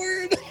the right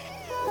word.